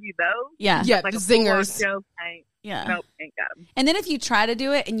can give you those. Yeah. yeah, Like a zingers. full-on joke. Yeah. Nope, ain't got them. And then if you try to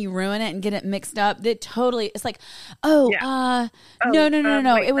do it and you ruin it and get it mixed up, that totally, it's like, no.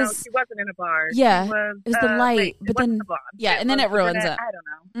 It was, she wasn't in a bar. Yeah, She was, it was the light, wait, but it wasn't then- the blonde. yeah, and then was it ruins brunette. it. I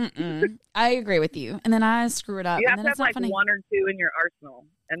don't know. I agree with you. And then I screw it up. You and have then to it's have not like funny. one or two in your arsenal,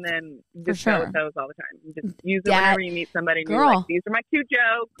 and then just For go sure. with those all the time. You just use it Dad- whenever you meet somebody. And you're Girl. like, these are my cute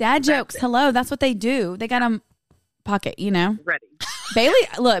jokes. Dad That's jokes. it. Hello. That's what they do. They got them pocket, you know. Ready.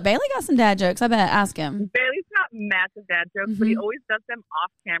 Bailey got some dad jokes. I bet. Ask him. Bailey's not massive dad jokes, but he Mhm. always does them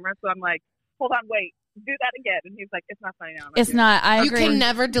off camera. So I'm like, hold on, wait, do that again. And he's like, it's not funny now. I'm It's doing not. I You agree. can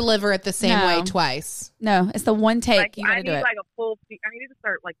never deliver it the same No. way twice. No, it's the one it. take. Like, You I got to need do it. like a full. I need to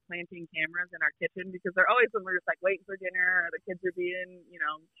start like planting cameras in our kitchen because they're always when we're just like waiting for dinner or the kids are being,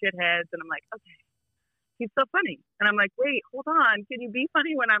 shitheads, and I'm like, okay, he's so funny, and I'm like, wait, hold on, can you be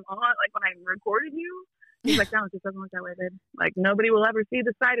funny when I'm on, like when I'm recording you? He's like, no, it just doesn't work that way, babe. Like nobody will ever see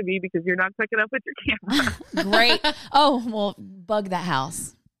the side of me because you're not quick enough with your camera. Great. Oh, well, bug that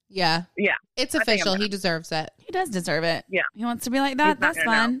house. Yeah. Yeah. It's I think official. I'm He deserves it. He does deserve it. Yeah. He wants to be like that. He's not That's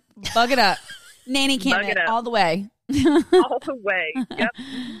gonna fun. Bug it up. Nanny Bug cam it it up. all the way. All the way. Yep.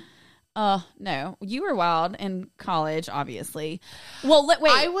 Oh, no. You were wild in college, obviously. Well, wait.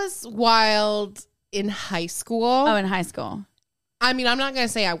 I was wild in high school. Oh, in high school. I mean, I'm not going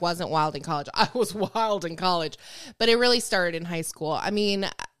to say I wasn't wild in college. I was wild in college, but it really started in high school. I mean,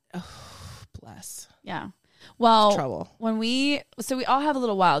 bless. Yeah. Well, Trouble. when we all have a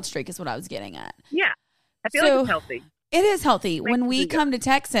little wild streak is what I was getting at. Yeah. I feel So- like it's healthy. It is healthy. Makes When we you go. come to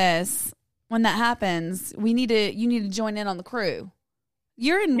Texas, when that happens, you need to join in on the crew.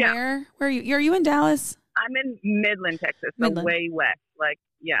 You're in Yeah. where? Where are you? Are you in Dallas? I'm in Midland, Texas, so Midland. way west. Like,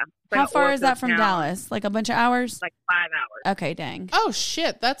 yeah. It's like How an far is that from town, Dallas? Like a bunch of hours? Like 5 hours. Okay, dang. Oh,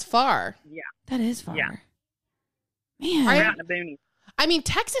 shit. That's far. Yeah. That is far. Yeah. Man. We're out in the boonies. I mean,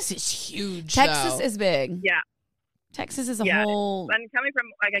 Texas is huge. Texas though. is big. Yeah. Texas is a Yeah. whole. And coming from,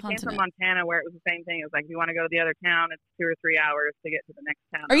 like, I came from Continent. Montana where it was the same thing. It was like, if you want to go to the other town, it's 2 or 3 hours to get to the next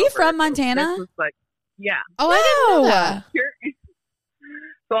town. Are you over. from So Montana? This was like, yeah. Oh, I didn't know No. that. You're-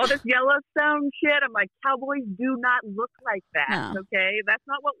 So all this Yellowstone shit, I'm like, cowboys do not look like that, No. okay? That's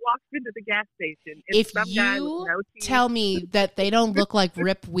not what walks into the gas station. It's If some guy with you no teeth. tell me that they don't look like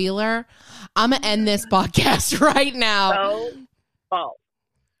Rip Wheeler, I'm going to end this podcast right now. So false.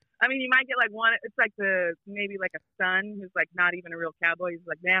 I mean, you might get like one, it's like maybe like a son who's like not even a real cowboy. He's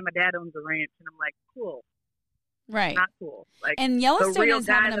like, man, my dad owns a ranch. And I'm like, cool, Right. not cool. Like, And the Yellowstone real is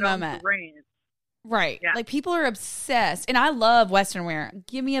guy having a that owns the moment. ranch. Right. Yeah. Like people are obsessed. And I love Western wear.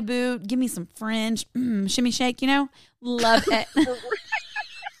 Give me a boot. Give me some fringe. Shimmy shake, Love it.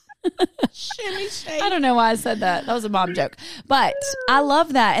 Shimmy shake. I don't know why I said that. That was a mom joke. But I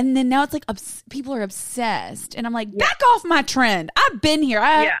love that. And then now it's like people are obsessed. And I'm like, back off my trend. I've been here.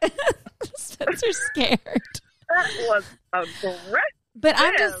 Yeah. Spencer's scared. That was a great. But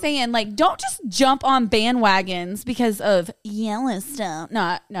I'm just Yeah. saying, like, don't just jump on bandwagons because of Yellowstone.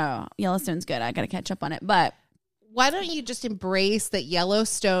 No, Yellowstone's good. I got to catch up on it. But Why don't you just embrace that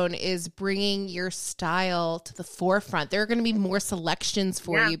Yellowstone is bringing your style to the forefront? There are going to be more selections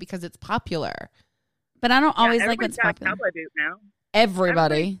for Yeah. Oh, you because it's popular. I don't always like everybody's what's got a popular. cowboy boot now.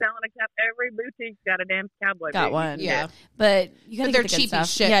 Everybody Everybody's selling a cap. Every boutique's got a damn cowboy got boot. one. Yeah. But you got to But they're get the cheap good as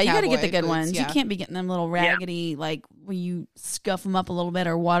stuff. shit Yeah, you got to get cowboy the good boots, ones. yeah. You can't be getting them little raggedy, like where you scuff them up a little bit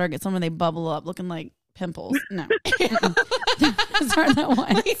or water gets them where they bubble up looking like pimples. No. Those aren't the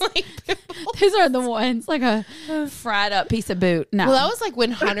ones. Those are the ones. Like a fried up piece of boot. No. Well, that was like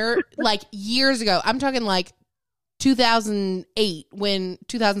when Hunter, like years ago, I'm talking like 2008,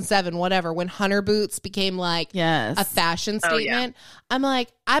 2007, whatever, when Hunter boots became like yes. a fashion Oh, statement. I'm like,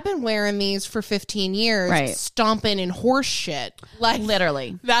 I've been wearing these for 15 years, Right. stomping in horse shit. Like,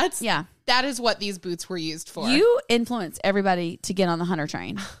 Literally. that is what these boots were used for. You influence everybody to get on the Hunter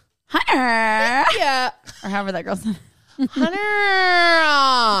train. Hunter! Yeah. Or however that girl's name. Hunter.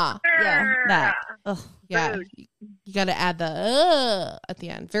 Yeah, that. Ugh. Yeah. You got to add the at the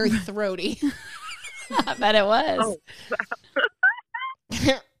end. Very throaty. I bet it was.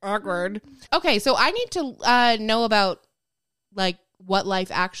 Oh. Awkward. Okay, so I need to know about like what life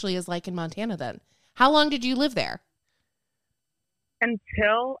actually is like in Montana then. How long did you live there?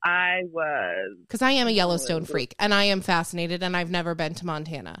 Until I was, Because I am a Yellowstone freak and I am fascinated and I've never been to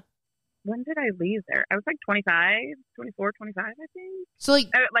Montana. when did I leave there? I was like 24, 25, I think. So like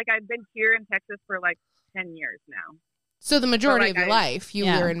I've been here in Texas for like 10 years now. so the majority like of your life you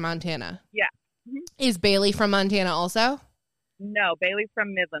Yeah. were in Montana. Yeah. Mhm. Is Bailey from Montana also? No, Bailey's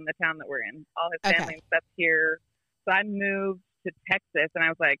from Midland, the town that we're in. All his Okay. family and stuff's here. So I moved to Texas and I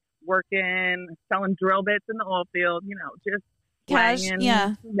was like working, selling drill bits in the oil field, just Cash, slanging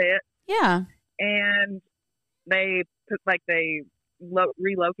yeah. bits. Yeah. And they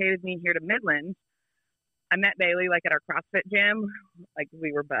relocated me here to Midland. I met Bailey like at our CrossFit gym. Like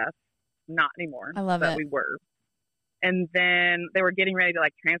we were buff, not anymore. I love but it. we were. And then they were getting ready to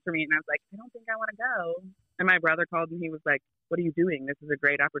like transfer me, and I was like, I don't think I want to go. And my brother called and he was like, "What are you doing? This is a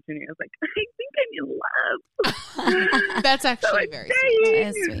great opportunity." I was like, I think I'm in love. That's So actually I very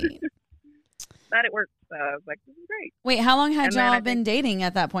That sweet. is sweet. But it worked. So I was like, this is great. Wait, how long had And then y'all I been think- dating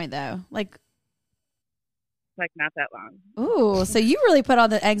at that point though? Like, Like not that long. ooh, so you really put all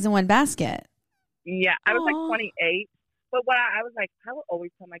the eggs in one basket. Yeah, I was Aw. like 28. But what I was like, I will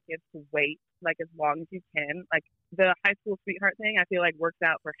always tell my kids to wait like as long as you can. Like the high school sweetheart thing, I feel like works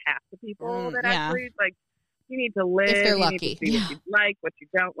out for half the people that yeah. actually like. You need to live. they're you lucky. need to see what you like, what you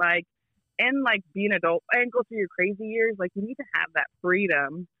don't like, and like be an adult and go through your crazy years. Like you need to have that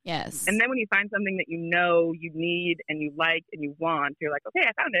freedom. Yes. And then when you find something that you know you need and you like and you want, you're like, okay,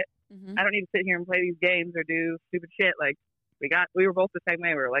 I found it. Mhm. I don't need to sit here and play these games or do stupid shit. Like we were both the same way.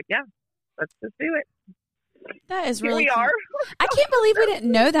 We were like, yeah, let's just do it. That is Here really we cool. are. I can't believe we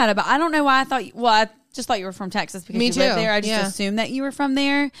didn't know that about. I don't know why I thought. I just thought you were from Texas because Me you lived too. there. I just Yeah. assumed that you were from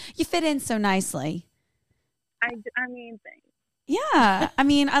there. You fit in so nicely. I mean, thanks. Yeah, I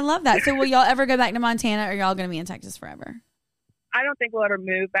mean, I love that. So, will y'all ever go back to Montana, or y'all going to be in Texas forever? I don't think we'll ever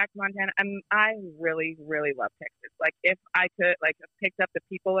move back to Montana. I really, really love Texas. Like, if I could, like, have picked up the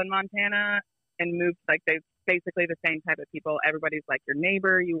people in Montana and moved, like, they basically the same type of people. Everybody's like your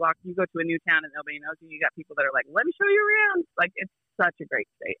neighbor. You go to a new town and nobody knows you. You got people that are like, let me show you around. Like, it's such a great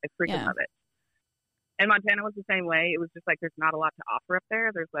state. I freaking love it. And Montana was the same way. It was just like, there's not a lot to offer up there.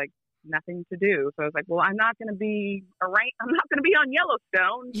 There's like nothing to do. So I was like, well, I'm not going to be on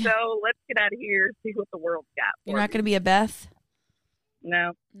Yellowstone. Yeah. So let's get out of here, see what the world's got. You're not going to be a Beth?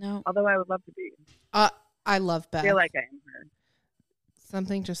 No. Although I would love to be. I love Beth. I feel like I am her.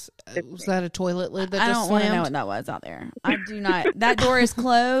 Something just was that a toilet lid that I just don't want to slammed? know what that was out there. I do not. That door is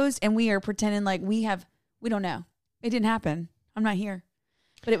closed, and we are pretending like we don't know. It didn't happen. I'm not here,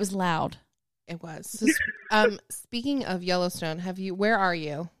 but it was loud. It was. Speaking of Yellowstone, where are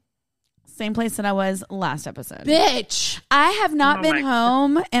you? Same place that I was last episode. Bitch. I have not Oh been my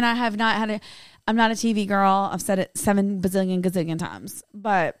home, and I have not had I'm not a TV girl. I've said it 7 bazillion gazillion times,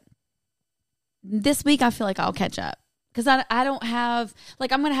 but this week I feel like I'll catch up. Because I don't have,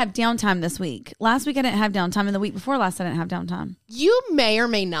 like, I'm going to have downtime this week. Last week I didn't have downtime, and the week before last I didn't have downtime. You may or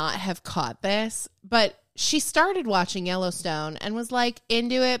may not have caught this, but she started watching Yellowstone and was like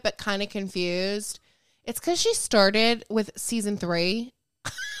into it, but kind of confused. It's because she started with season 3.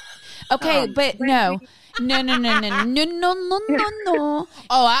 Okay, but no. Oh,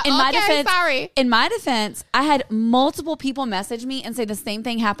 In my defense, sorry. In my defense, I had multiple people message me and say the same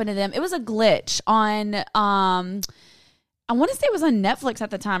thing happened to them. It was a glitch on, I want to say it was on Netflix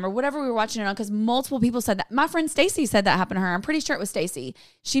at the time or whatever we were watching it on, because multiple people said that. My friend Stacy said that happened to her. I'm pretty sure it was Stacy.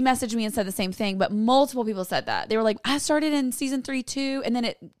 She messaged me and said the same thing, but multiple people said that. They were like, I started in season 3 too, and then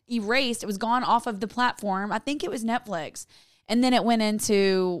it erased. It was gone off of the platform. I think it was Netflix. And then it went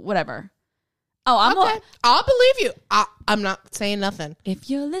into whatever. Oh, Okay. I'll believe you. I'm not saying nothing. If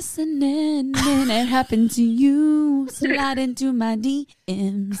you're listening and it happened to you, slide into my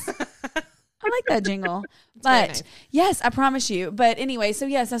DMs. I like that jingle. But nice. yes, I promise you. But anyway, so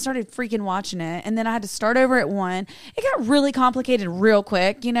yes, I started freaking watching it. And then I had to start over at 1. It got really complicated real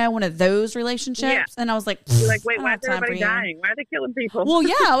quick, one of those relationships. Yeah. And I was like, You're like, wait, I don't why have is time for everybody you. dying? Why are they killing people? Well,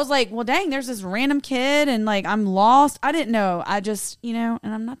 yeah, I was like, well, dang, there's this random kid and like I'm lost. I didn't know. I just, and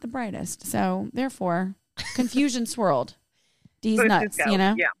I'm not the brightest. So therefore, confusion swirled. D's Let's nuts, just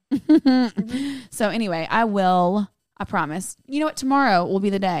go. Yeah. So anyway, I promise. You know what? Tomorrow will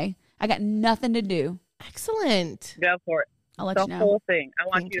be the day. I got nothing to do. Excellent. Go for it. I'll let The you know. whole thing. I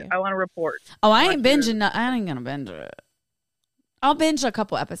want Thank you. I want to report. Oh, I want ain't you- binging. I ain't gonna binge it. I'll binge a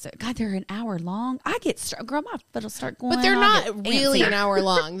couple episodes. God, they're an hour long. I get girl, my foot'll start going. But they're I'll not get really antsy. an hour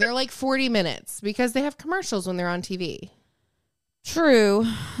long. They're like 40 minutes because they have commercials when they're on TV. True.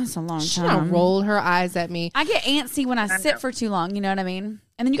 That's a long She kind time. of rolled her eyes at me. I get antsy when I sit know. for too long. You know what I mean?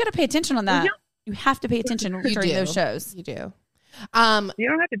 And then you got to pay attention on that. yeah. You have to pay attention You during do. those shows. You do. You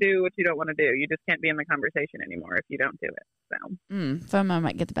don't have to do what you don't want to do. You just can't be in the conversation anymore if you don't do it. So FOMO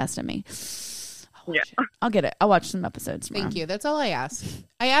might get the best of me. yeah. I'll get it. I'll watch some episodes tomorrow. Thank you. That's all I ask.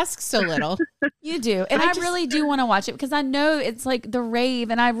 I ask so little. You do. And I I, just- really do want to watch it because I know it's like the rave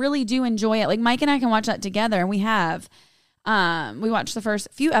and I really do enjoy it. Like Mike and I can watch that together and we have. We watched the first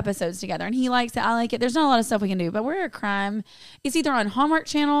few episodes together and he likes it. I like it. There's not a lot of stuff we can do, but we're a crime. It's either on Hallmark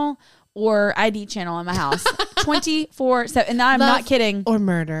Channel or ID Channel in my house 24/7. And I'm not Love kidding. Or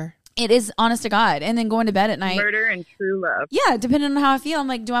murder. It is honest to God. And then going to bed at night. Murder and true love. Yeah, depending on how I feel. I'm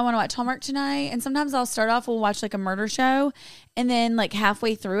like, do I want to watch Hallmark tonight? And sometimes I'll start off, we'll watch like a murder show. And then like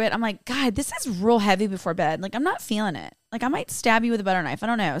halfway through it, I'm like, God, this is real heavy before bed. Like I'm not feeling it. Like I might stab you with a butter knife. I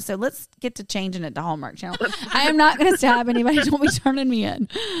don't know. So let's get to changing it to Hallmark Channel. I am not going to stab anybody. Don't be turning me in.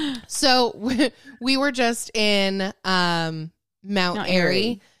 So we were just in Mount Mount Airy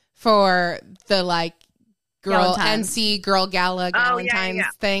Airy. for the like girl Galentine's. NC Girl Gala Oh, yeah, Galentine's yeah.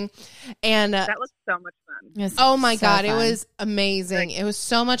 thing. And That was so much fun. Yes, oh my so God, it fun. was amazing. It was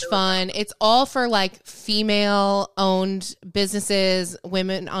so much fun. It's all for like female owned businesses,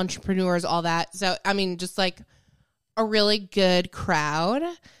 women entrepreneurs, all that. So, I mean, just like a really good crowd.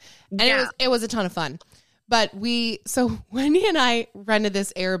 And Yeah. it was a ton of fun. But so Wendy and I rented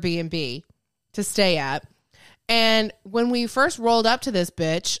this Airbnb to stay at. And when we first rolled up to this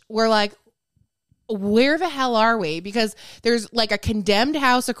bitch, we're like, where the hell are we? Because there's like a condemned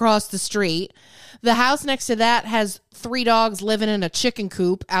house across the street. The house next to that has 3 dogs living in a chicken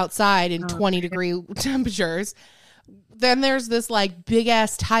coop outside in 20-degree temperatures. Then there's this like big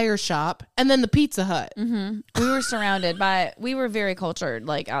ass tire shop, and then the Pizza Hut. We were surrounded by. We were very cultured,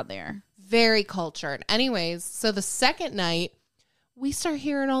 like out there. Very cultured. Anyways, so the second night, we start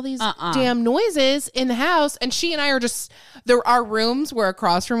hearing all these damn noises in the house, and she and I are just there. Our rooms were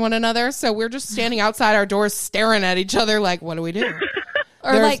across from one another, so we're just standing outside our doors, staring at each other, like, "What do we do?"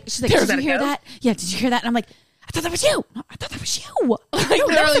 Or like, she's like, "Did you hear that? Yeah, did you hear that?" And I'm like, "I thought that was you. No, I thought that was you." Like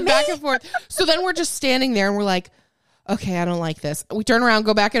literally back and forth. So then we're just standing there, and we're like, "Okay, I don't like this." We turn around,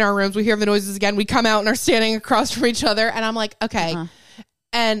 go back in our rooms. We hear the noises again. We come out and are standing across from each other, and I'm like, "Okay."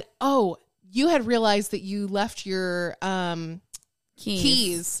 And you had realized that you left your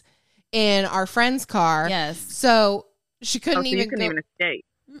keys in our friend's car. Yes. So she couldn't even. You couldn't even escape.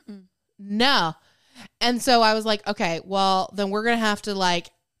 No. And so I was like, okay, well, then we're going to have to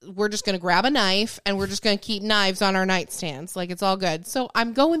we're just going to grab a knife and we're just going to keep knives on our nightstands. Like, it's all good. So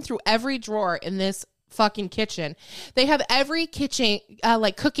I'm going through every drawer in this fucking kitchen. They have every kitchen,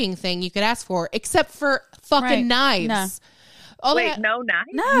 cooking thing you could ask for, except for fucking knives. No. Wait, no knives?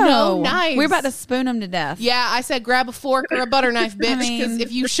 No knives. We're about to spoon them to death. Yeah, I said grab a fork or a butter knife, bitch, because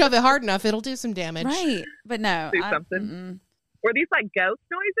if you shove it hard enough, it'll do some damage. Right. But no. Do something. Were these like ghost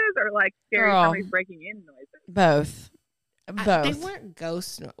noises or like scary somebody's breaking in noises? Both. They weren't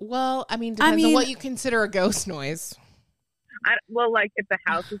ghost noises. Well, depends on what you consider a ghost noise. Like if the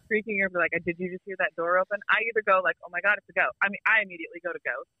house is creaking or like, did you just hear that door open? I either go like, oh my God, it's a ghost. I immediately go to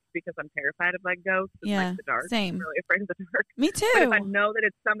ghosts because I'm terrified of like ghosts and like the dark. Same. I'm really afraid of the dark. Me too. But if I know that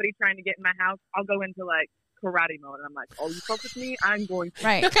it's somebody trying to get in my house, I'll go into like karate mode and I'm like, oh, you fuck with me? I'm going to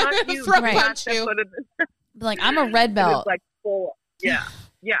punch you. Punch you. Like, I'm a red belt. It's like full. Yeah.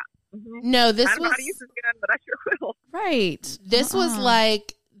 Yeah. Mm-hmm. No, this I don't was. know how to use this gun, but I sure will. Right. This was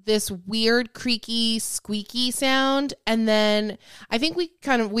like this weird creaky squeaky sound, and then I think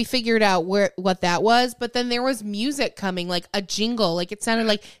we figured out what that was, but then there was music coming, like a jingle, like it sounded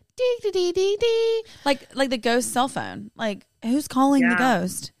like dee dee dee dee dee, like the ghost cell phone. Like, who's calling the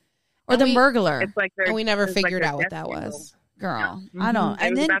ghost or the burglar? It's like and we never figured out what that was. Girl, Yeah. I don't.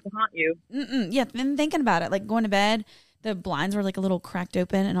 And then about to haunt you. Yeah, then thinking about it, like going to bed, the blinds were like a little cracked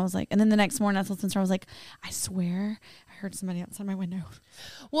open, and I was like, and then the next morning I listened to her, I was like, I swear I heard somebody outside my window.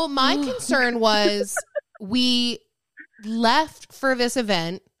 Well, my concern was we left for this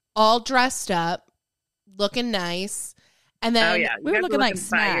event all dressed up, looking nice, and then we were looking like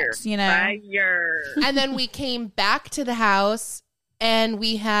snacks, you know. And then we came back to the house, and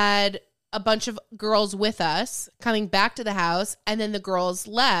we had a bunch of girls with us coming back to the house, and then the girls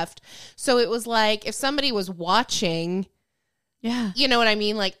left. So it was like if somebody was watching, you know what I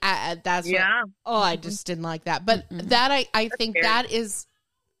mean? Like that's I just didn't like that. But that I think that is.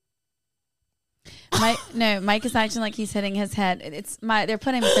 Mike is acting like he's hitting his head. They're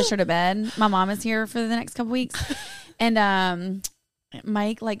putting Fisher to bed. My mom is here for the next couple weeks, and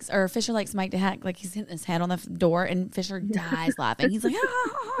Fisher likes Mike to hack, like he's hitting his head on the door, and Fisher dies laughing. He's like,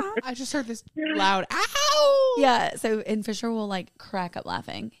 ah. I just heard this loud, ow! Yeah, and Fisher will like crack up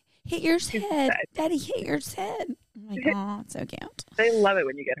laughing. Hit your head, Daddy, hit your head. I'm like, oh, it's so cute. They love it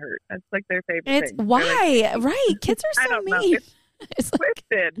when you get hurt. That's like their favorite thing. Why? Right. Kids are so mean. It's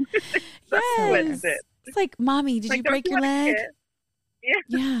twisted. Yes. It's like, Mommy, did you break your leg?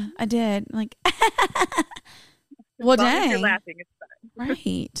 Yeah, I did. I'm like, well, dang. As long as you're laughing, it's fine.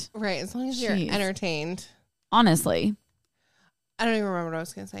 Right. Right. As long as you're entertained. Honestly. I don't even remember what I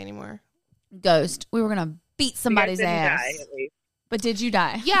was going to say anymore. Ghost. We were going to beat somebody's ass. Die, at least. But did you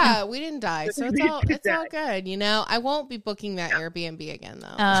die? Yeah, we didn't die. So it's all good, you know? I won't be booking that Airbnb again,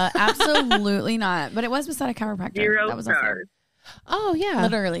 though. Absolutely not. But it was beside a chiropractor. 0 that was stars. Oh, yeah.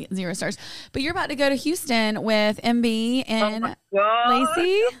 Literally 0 stars. But you're about to go to Houston with MB and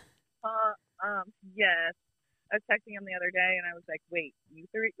Lacey? Yes. I was texting him the other day, and I was like, wait, you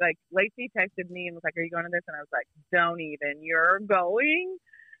three? Like, Lacey texted me and was like, are you going to this? And I was like, don't even. You're going?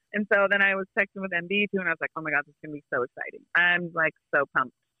 And so then I was texting with MB, too, and I was like, oh, my God, this is going to be so exciting. I'm, like, so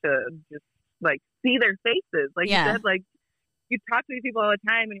pumped to just, like, see their faces. Like you said, like, you talk to these people all the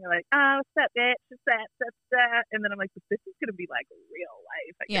time, and you're like, oh, what's up, bitch? What's that? And then I'm like, but this is going to be, like, real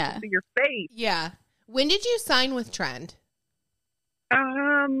life. I get to see your face. Yeah. When did you sign with Trend?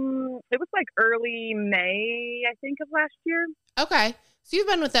 It was like early May, I think, of last year. Okay. So you've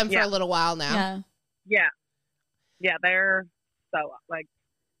been with them for a little while now. Yeah. Yeah, they're so, like,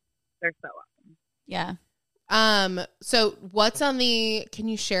 they're so awesome. Yeah. So can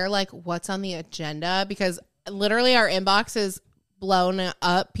you share, like, what's on the agenda? Because literally our inbox is blown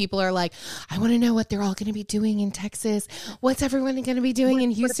up. People are like, I want to know what they're all going to be doing in Texas. What's everyone going to be doing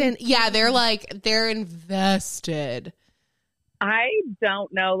in Houston? Yeah, they're invested. I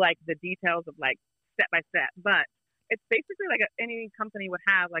don't know, like, the details of, like, step by step, but it's basically like any company would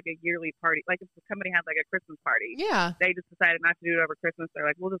have like a yearly party. Like if a company had like a Christmas party, Yeah. they just decided not to do it over Christmas. They're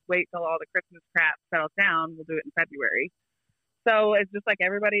like, we'll just wait till all the Christmas crap settles down. We'll do it in February. So it's just like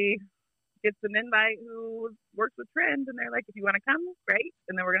everybody gets an invite who works with Trend, and they're like, if you want to come, great.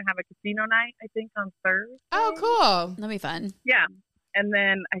 And then we're gonna have a casino night, I think, on Thursday. Oh, cool. That'll be fun. Yeah, and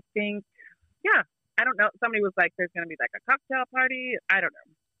then I think, yeah, I don't know. Somebody was like, there's gonna be like a cocktail party. I don't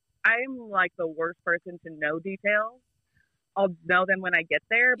know. I'm like the worst person to know details. I'll know them when I get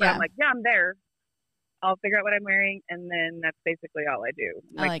there, but Yeah. I'm like, yeah, I'm there. I'll figure out what I'm wearing, and then that's basically all I do.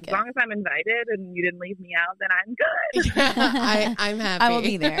 I like as it. long as I'm invited and you didn't leave me out, then I'm good. I'm happy. I will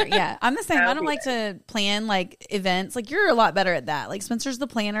be there. Yeah. I'm the same. I I'll don't be like to plan like events. Like you're a lot better at that. Like Spencer's the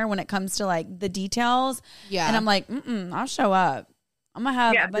planner when it comes to like the details. Yeah. And I'm like, I'll show up. I'm going to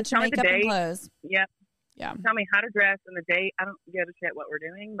have Yeah, a bunch just of tell me the makeup and date. clothes. Yep. Yeah. Tell me how to dress and the date. I don't give a shit what we're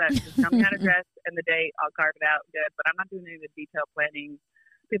doing, but just tell me how to dress and the date. I'll carve it out good, but I'm not doing any of the detail planning.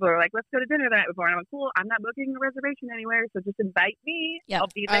 People are like, let's go to dinner the night before. And I'm like, cool, I'm not booking a reservation anywhere, so just invite me. Yep. I'll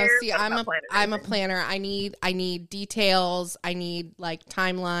be there. See, but I'm not a planning I'm a anything. planner. I need details. I need like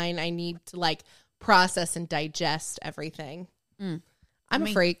timeline. I need to like process and digest everything. Mm. I'm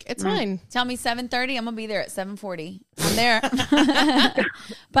a freak. It's fine. Tell me 7:30. I'm going to be there at 7:40. I'm there.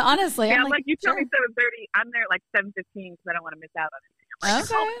 But honestly, Yeah, I'm like you tell sure. me 7:30. I'm there at like 7:15 because I don't want to miss out on anything. I'm like,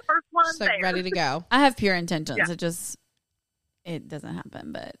 Okay. oh, the first one Just there. like ready to go. I have pure intentions. Yeah. It doesn't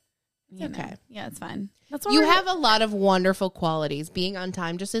happen, but you know. Okay. Yeah, it's fine. That's what You we're- have a lot of wonderful qualities. Being on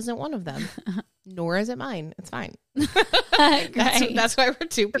time just isn't one of them. Nor is it mine. It's fine. Great. That's why we're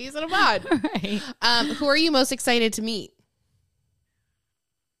two peas in a pod. Right. Who are you most excited to meet?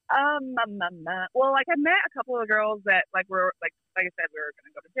 Well, like I met a couple of girls that like were like I said, we were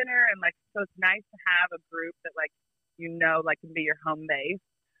gonna go to dinner, and like so it's nice to have a group that like like can be your home base.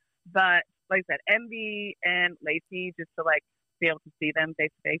 But like I said, Envy and Lacey, just to like be able to see them face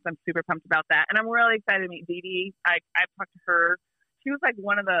to face, I'm super pumped about that, and I'm really excited to meet Dee Dee. I've talked to her. She was like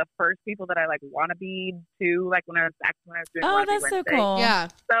one of the first people that I like wannabe to, like when I was doing Oh, Wannabe that's so Wednesday. cool. Yeah.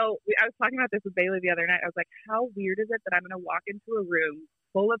 So I was talking about this with Bailey the other night. I was like, how weird is it that I'm going to walk into a room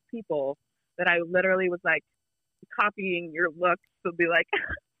full of people that I literally was like copying your looks to be like,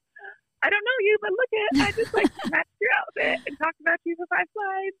 I don't know you, but look at, I just like matched your outfit and talked about you for 5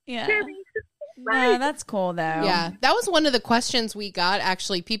 slides. Yeah. Hear me? No, that's cool though. Yeah. That was one of the questions we got.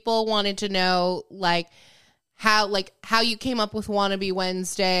 Actually, people wanted to know how you came up with Wannabe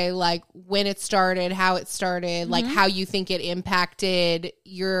Wednesday, like when it started, how it started, like how you think it impacted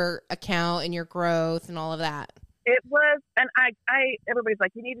your account and your growth and all of that. It was, and everybody's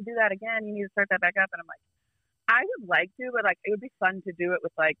like, you need to do that again. You need to start that back up. And I'm like, I would like to, but like, it would be fun to do it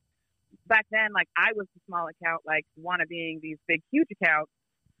with like, back then, like I was the small account, like wannabeing these big, huge accounts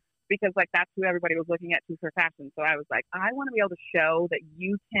because like that's who everybody was looking at too for fashion. So I was like, I want to be able to show that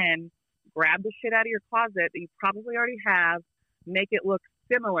you can grab the shit out of your closet that you probably already have, make it look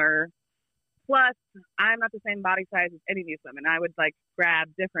similar. Plus, I'm not the same body size as any of these women. I would like grab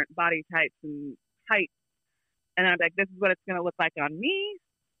different body types and heights. And I'm like, this is what it's going to look like on me.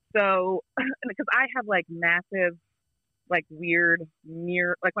 So, because I have like massive, like weird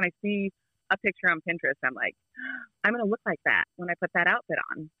mirror, like when I see a picture on Pinterest, I'm like, I'm going to look like that when I put that outfit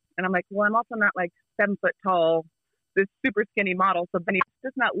on. And I'm like, well, I'm also not like 7 foot tall, this super skinny model. So then it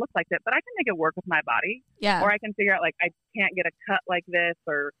does not look like that, but I can make it work with my body. Yeah. Or I can figure out like, I can't get a cut like this,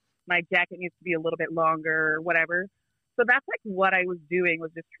 or my jacket needs to be a little bit longer or whatever. So that's like what I was doing,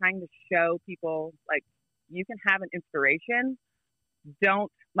 was just trying to show people like, you can have an inspiration. Don't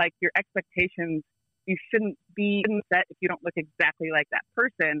like your expectations. You shouldn't be set if you don't look exactly like that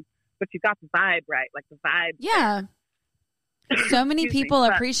person, but you got the vibe right. Like the vibe. Yeah. So many Excuse me, people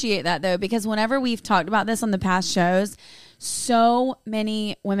but- appreciate that though, because whenever we've talked about this on the past shows, so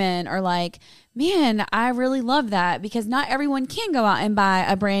many women are like, man, I really love that, because not everyone can go out and buy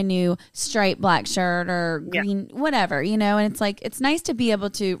a brand new striped black shirt or green, whatever, you know, and it's like, it's nice to be able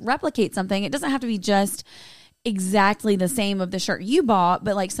to replicate something. It doesn't have to be just exactly the same of the shirt you bought,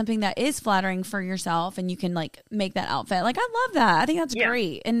 but like something that is flattering for yourself, and you can like make that outfit. Like, I love that. I think that's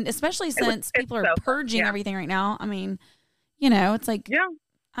great. And especially since people are purging everything right now. I mean, you know, it's like,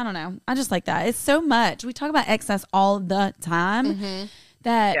 I don't know. I just like that. It's so much. We talk about excess all the time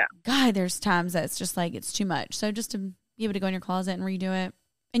that, God, there's times that it's just like, it's too much. So just to be able to go in your closet and redo it.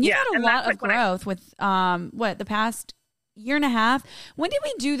 And you've had a lot of growth with, the past year and a half. When did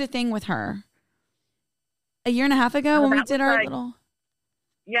we do the thing with her? A year and a half ago when we did our little.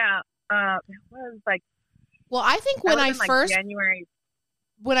 Yeah. It was like. Well, I think when I like first January.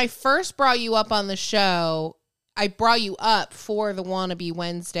 when I first brought you up on the show, I brought you up for the Wannabe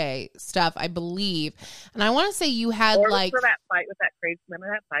Wednesday stuff, I believe. And I want to say you had or like for that fight with that crazy.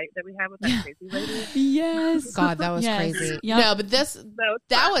 Remember that fight that we had with that crazy lady? Yes. God, that was crazy. Yep. No, but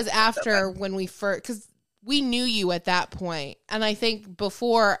that was after when we first, because we knew you at that point. And I think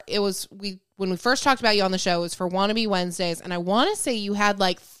before it was, when we first talked about you on the show, it was for Wannabe Wednesdays. And I want to say you had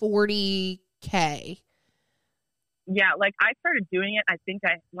like 40K. Yeah, like I started doing it. I think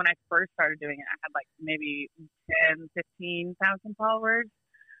when I first started doing it, I had like maybe 10, 15,000 followers.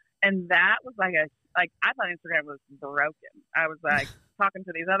 And that was like I thought Instagram was broken. I was like talking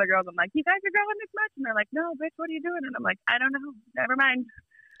to these other girls. I'm like, you guys are growing this much? And they're like, no, bitch, what are you doing? And I'm like, I don't know. Never mind.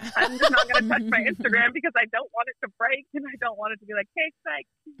 I'm just not going to touch my Instagram because I don't want it to break and I don't want it to be like, hey, psych,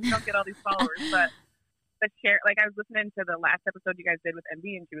 you don't get all these followers. But the share, like I was listening to the last episode you guys did with MB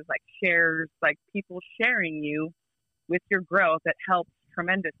and she was like, shares, like people sharing you with your growth, it helps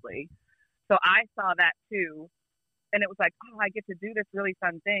tremendously. So I saw that too. And it was like, oh, I get to do this really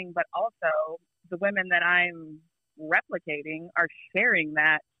fun thing. But also the women that I'm replicating are sharing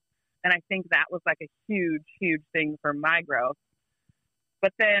that. And I think that was like a huge, huge thing for my growth.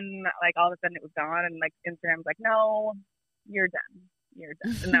 But then, like, all of a sudden it was gone, and, like, Instagram's like, no, you're done. You're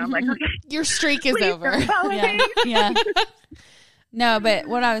done. And now I'm like, okay. Your streak is over. Yeah. No, but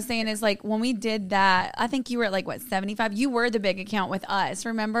what I was saying is, like, when we did that, I think you were at, like, what, 75? You were the big account with us,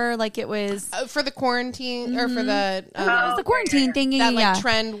 remember? Like, it was... for the quarantine, or for the... it was the quarantine thing. That, like,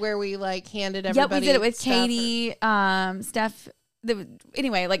 trend where we, like, handed everybody... Yep, we did it with Katie, Steph...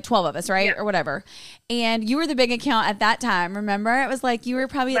 Anyway, like 12 of us, right? Yeah. Or whatever. And you were the big account at that time, remember? It was like you were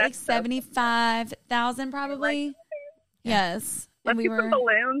probably at like 75,000 probably. Like, yes. Let's and get some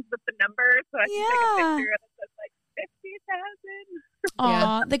balloons with the numbers so I can take a picture that says like 50,000.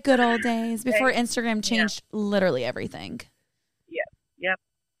 Aw, the good old days before Instagram changed literally everything. Yep.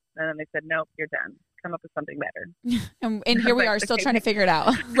 And then they said, nope, you're done. Come up with something better. and here we are still trying to figure it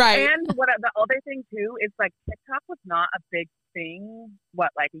out. Right. And what the other thing too is like TikTok was not a big thing,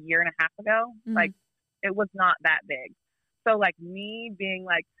 like a year and a half ago? Mm-hmm. Like it was not that big. So like me being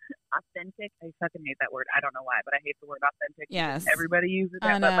like authentic, I fucking hate that word. I don't know why, but I hate the word authentic. Yes. Everybody uses it.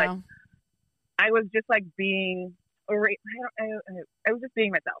 But like I was just like being, I was just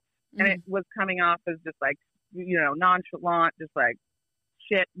being myself. Mm-hmm. And it was coming off as just like, nonchalant, just like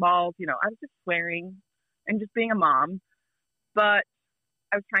shit balls, I was just swearing and just being a mom, but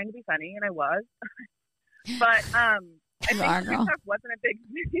I was trying to be funny and I was, but I think TikTok wasn't a big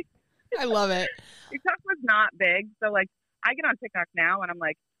thing. I love it. TikTok was not big, so like I get on TikTok now and I'm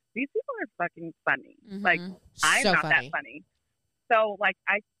like, these people are fucking funny. Mm-hmm. Like I'm not that funny, so like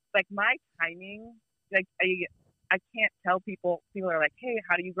my timing, like I can't tell people are like, hey,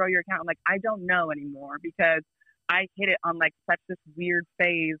 how do you grow your account? I'm like, I don't know anymore because I hit it on like such this weird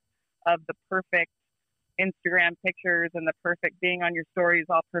phase of the perfect Instagram pictures and the perfect being on your stories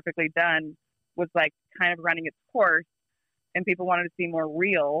all perfectly done was like kind of running its course and people wanted to see more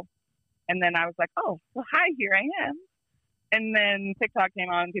real. And then I was like, oh, well, hi, here I am. And then TikTok came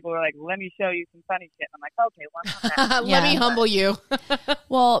on and people were like, let me show you some funny shit. And I'm like, okay, well, not that. Let me humble you.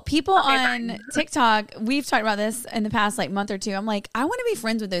 Well, people on TikTok, we've talked about this in the past like month or two. I'm like, I want to be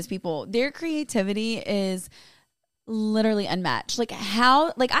friends with those people. Their creativity is literally unmatched. Like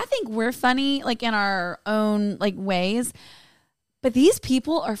how, like I think we're funny like in our own like ways, but these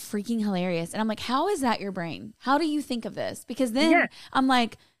people are freaking hilarious. And I'm like, how is that your brain? How do you think of this? Because then I'm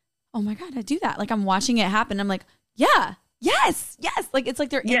like, oh my God, I do that. Like I'm watching it happen. I'm like, yeah, yes. Like it's like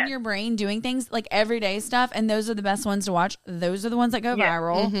they're in your brain doing things like everyday stuff. And those are the best ones to watch. Those are the ones that go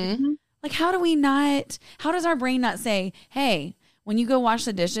viral. Mm-hmm. Like how does our brain not say, hey, when you go wash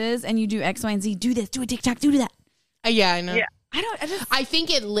the dishes and you do X, Y, and Z, do this, do a TikTok, do that. Yeah, I know. Yeah. I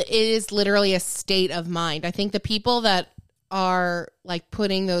think it is literally a state of mind. I think the people that are like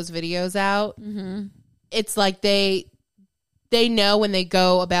putting those videos out, it's like they know when they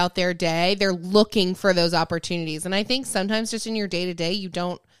go about their day, they're looking for those opportunities. And I think sometimes just in your day to day,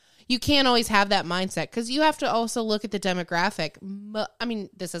 you can't always have that mindset because you have to also look at the demographic. I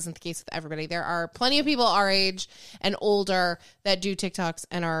mean, this isn't the case with everybody. There are plenty of people our age and older that do TikToks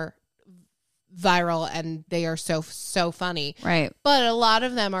and are viral and they are so funny, right? But a lot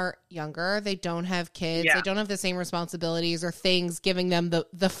of them are younger. They don't have kids. They don't have the same responsibilities or things giving them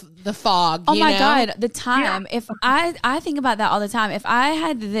the fog. Oh my God, the time. If I think about that all the time. If I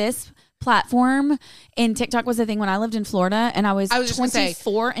had this platform and TikTok was a thing when I lived in Florida and I was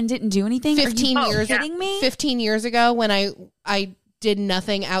 24 and didn't do anything. 15 years kidding me? 15 years ago when I did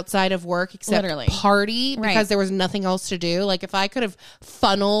nothing outside of work except party because there was nothing else to do. Like if I could have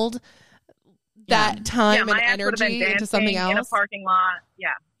funneled that time and energy into something else in a parking lot.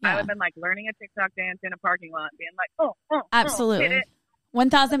 I would have been like learning a TikTok dance in a parking lot, being like, absolutely. Hit it.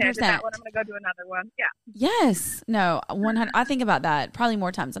 1,000%. Okay, I did that one. I'm going to go do another one. Yeah. Yes. No, 100. I think about that probably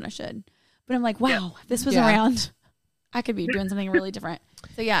more times than I should. But I'm like, wow, if this was around, I could be doing something really different.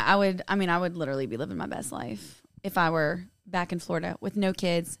 So yeah, I would literally be living my best life if I were back in Florida with no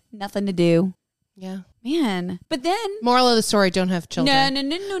kids, nothing to do. Yeah. Man. But then moral of the story, don't have children.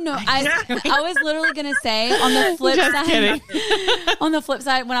 No. I was literally going to say on the flip side. On the flip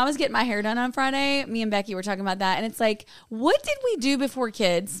side, when I was getting my hair done on Friday, me and Becky were talking about that. And it's like, what did we do before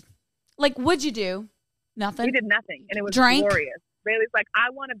kids? Like, what'd you do? Nothing? We did nothing. And it was Drank? glorious. Bailey's like,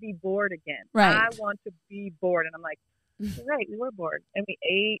 I want to be bored again. Right. I want to be bored. And I'm like, you're right, we were bored. And we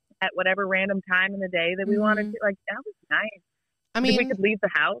ate at whatever random time in the day that we wanted to. Like, that was nice. I mean, we could leave the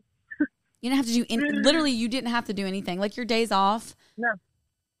house. You didn't have to do literally, you didn't have to do anything. Like your days off. No.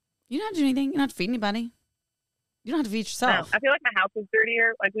 You don't have to do anything. You don't have to feed anybody. You don't have to feed yourself. No. I feel like my house was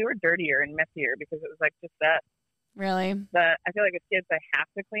dirtier. Like we were dirtier and messier because it was like just that. Really? But I feel like as kids, I have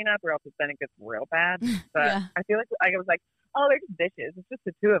to clean up or else then it gets real bad. But I feel like I was like, oh, they're just dishes. It's just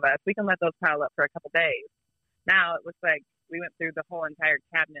the two of us. We can let those pile up for a couple days. Now it looks like we went through the whole entire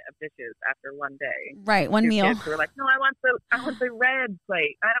cabinet of dishes after one day. Right, one meal. Kids were like, no, I want the red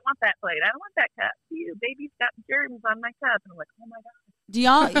plate. I don't want that plate. I don't want that cup. Ew, baby's got germs on my cup. And I'm like, oh my God. Do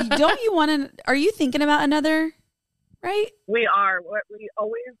y'all? Don't you want to? Are you thinking about another? Right. We are. We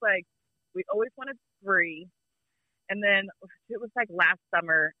always wanted 3. And then it was like last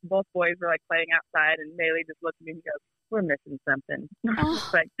summer, both boys were like playing outside, and Bailey just looked at me and goes, "We're missing something." I was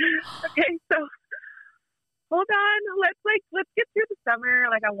like, okay, so hold on, let's get through the summer.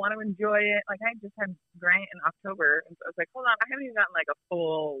 Like, I want to enjoy it. Like, I just had Grant in October, and so I was like, hold on, I haven't even gotten like a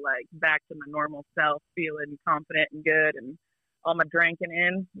full like back to my normal self, feeling confident and good, and all my drinking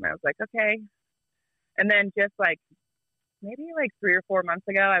in. And I was like, okay. And then just like maybe like 3 or 4 months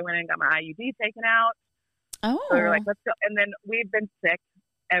ago, I went and got my IUD taken out. Oh. So we were like, let's go. And then we've been sick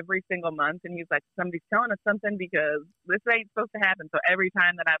every single month. And he's like, somebody's telling us something because this ain't supposed to happen. So every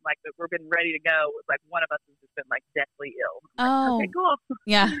time that I'm like, we've been ready to go, it's like one of us has just been like deathly ill. Oh. Like, okay, cool.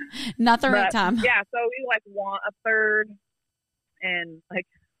 Yeah. Not the right time. Yeah. So we like want a third. And like,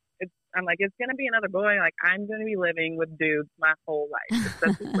 I'm like, it's going to be another boy. Like, I'm going to be living with dudes my whole life.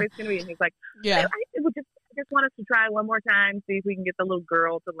 That's the way it's going to be. And he's like, yeah, I just want us to try one more time, see if we can get the little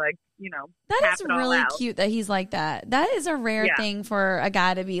girl to like, that is really cute that he's like that. That is a rare thing for a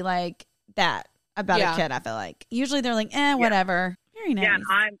guy to be like that about a kid. I feel like usually they're like, whatever. Very nice. Yeah, and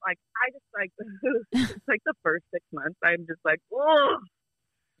I'm like, I just like, it's like the first 6 months, I'm just like, oh.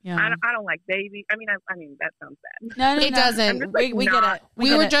 Yeah. I don't like baby. I mean, that sounds bad. No, it doesn't. Like, we get it.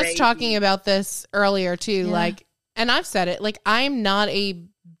 We were just talking about this earlier too. Yeah. Like, and I've said it. Like, I'm not a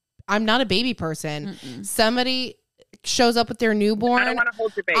baby person. Mm-mm. Somebody shows up with their newborn. I don't want to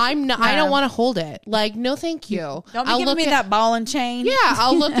hold your baby. I don't want to hold it. Like, no, thank you. Don't be giving me that ball and chain. Yeah,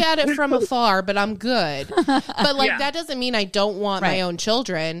 I'll look at it from afar, but I'm good. But like, that doesn't mean I don't want my own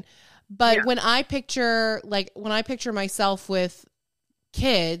children. But when I picture myself with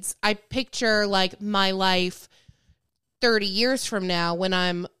kids, I picture like my life 30 years from now when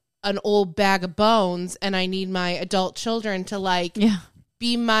I'm an old bag of bones and I need my adult children to like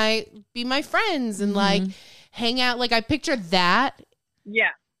be my friends and like hang out. Like, I picture that. Yeah.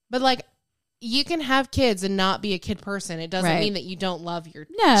 But like, you can have kids and not be a kid person. It doesn't mean that you don't love your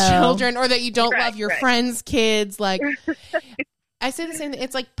children or that you don't love your friends' kids. Like, I say the same thing.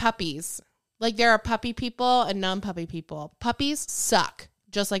 It's like puppies. Like, there are puppy people and non-puppy people. Puppies suck,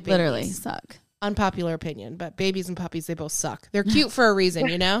 just like babies. Literally suck. Unpopular opinion, but babies and puppies, they both suck. They're cute for a reason,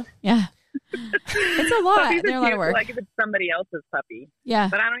 you know? Yeah. It's a lot. They're a lot of work. Like if it's somebody else's puppy. Yeah.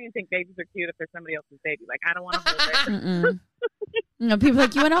 But I don't even think babies are cute if they're somebody else's baby. Like, I don't want to hold it. No, people are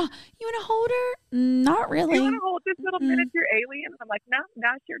like, you want to hold her? Not really. You want to hold this little miniature alien? I'm like, no,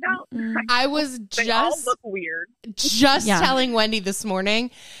 sure don't. I was they all look weird. Just telling Wendy this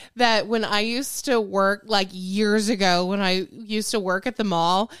morning that when I used to work, like years ago, when I used to work at the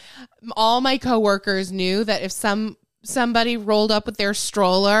mall, all my coworkers knew that if somebody rolled up with their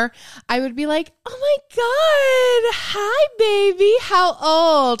stroller, I would be like, oh my God, hi baby, how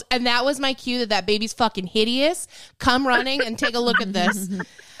old? And that was my cue that baby's fucking hideous. Come running and take a look at this.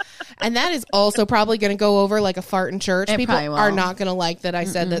 And that is also probably going to go over like a fart in church. People are not going to like that I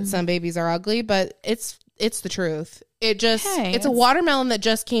said that some babies are ugly, but it's the truth. It's a watermelon that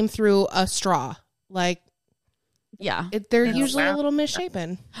just came through a straw. Like, they're usually a little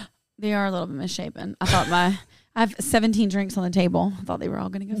misshapen. They are a little bit misshapen. I thought I have 17 drinks on the table. I thought they were all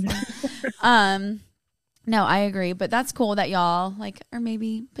going to go fine. No, I agree. But that's cool that y'all like, or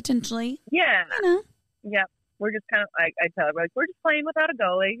maybe potentially. Yeah. You know. Yep. we're just kind of like, I tell her, like, we're just playing without a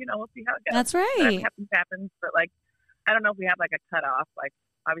goalie. You know, we'll see how it goes. That's right. Whatever happens. But, like, I don't know if we have, like, a cutoff. Like,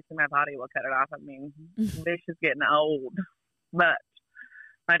 obviously my body will cut it off. I mean, this is getting old. But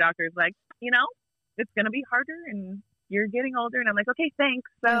my doctor's like, you know, it's going to be harder and you're getting older. And I'm like, okay, thanks.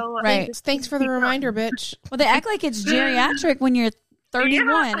 So right. Thanks for the reminder, bitch. Well, they act like it's geriatric when you're 31.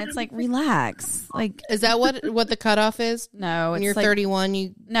 Yeah. It's like, relax. Like, is that what the cutoff is? No, when it's you're like,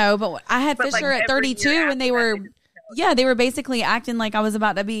 31. No, but I had Fisher at 32, and they were, they were basically acting like I was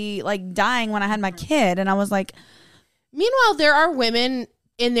about to be like dying when I had my kid, and I was like. Meanwhile, there are women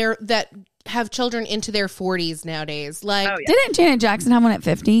in there that have children into their 40s nowadays. Like, didn't Janet Jackson have one at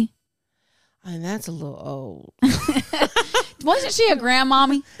 50? I mean, that's a little old. Wasn't she a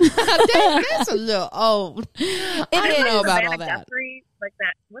grandmommy? That's a little old. I didn't know about all that. Guthrie, like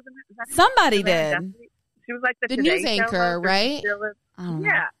that wasn't that somebody did. Guthrie? She was like the news anchor, right?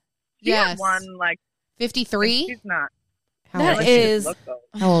 Yeah. She had one like 53. She's not. How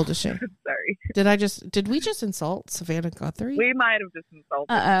old is she? Sorry. Did we just insult Savannah Guthrie? We might have just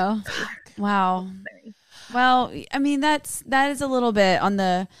insulted. Wow. Well, I mean that is a little bit on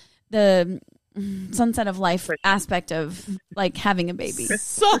the sunset of life aspect of like having a baby.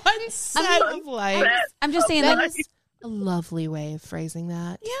 Sunset of life. I'm just saying that's a lovely way of phrasing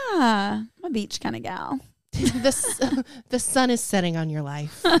that. Yeah, I'm a beach kind of gal. The sun is setting on your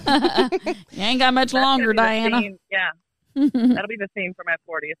life. You ain't got much longer, Diana. Yeah. That'll be the theme for my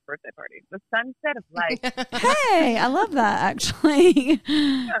 40th birthday party. The sunset of life. Hey, I love that, actually.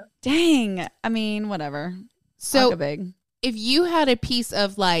 Dang. I mean, whatever. So if you had a piece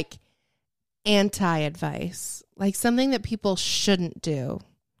of like anti-advice, like something that people shouldn't do,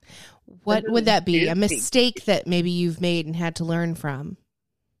 what would that be? A mistake that maybe you've made and had to learn from?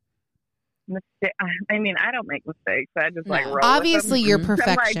 I mean, I don't make mistakes. I just like roll obviously with them. You're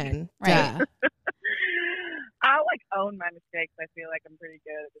perfection. Right. I'll like own my mistakes. I feel like I'm pretty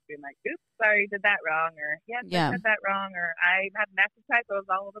good at just being like, oops, sorry, did that wrong, or yes, I said that wrong, or I have massive typos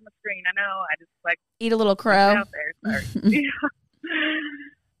all over my screen. I know. I just like eat a little crow. Out there. Sorry.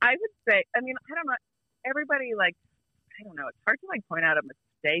 I would say, I mean, I don't know. Everybody like, I don't know. It's hard to like point out a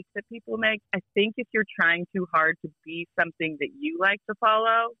mistake that people make. I think if you're trying too hard to be something that you like to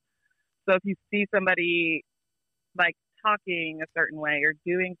follow, so if you see somebody like talking a certain way or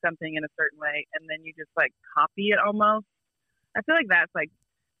doing something in a certain way and then you just like copy it almost, I feel like that's like,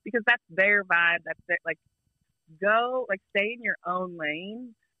 because that's their vibe, that's their, like, go like stay in your own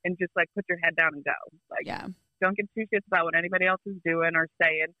lane and just like put your head down and go, like don't give two shits about what anybody else is doing or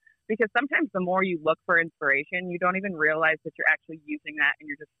saying, because sometimes the more you look for inspiration, you don't even realize that you're actually using that, and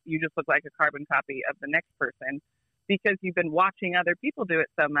you just look like a carbon copy of the next person because you've been watching other people do it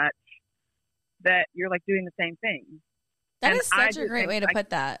so much that you're like doing the same thing. That is such a great way to put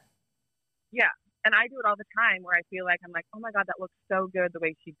that. Yeah. And I do it all the time where I feel like I'm like, oh my God, that looks so good the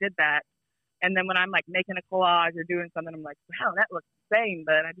way she did that. And then when I'm like making a collage or doing something, I'm like, wow, that looks the same,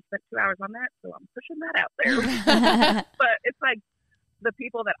 but I just spent 2 hours on that, so I'm pushing that out there. But it's like the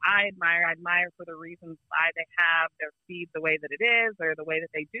people that I admire for the reasons why they have their feed the way that it is or the way that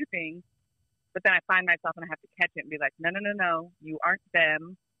they do things. But then I find myself and I have to catch it and be like, no, you aren't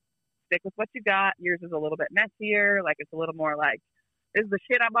them. Stick with what you got. Yours is a little bit messier. Like it's a little more like, this is the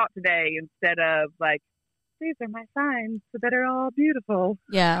shit I bought today, instead of like, these are my signs that are all beautiful.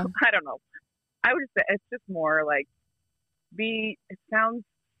 Yeah. I don't know. I would just say it's just more like it sounds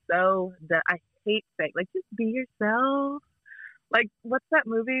so that I hate saying like just be yourself. Like what's that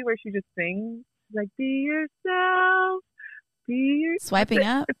movie where she just sings like be yourself, be yourself. Swiping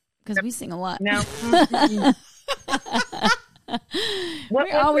Up, because we sing a lot. No.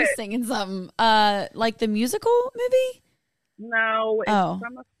 We're always singing something. Like the musical movie? No, it's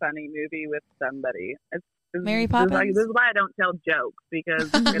from a funny movie with somebody. It's Mary Poppins? This is why I don't tell jokes, because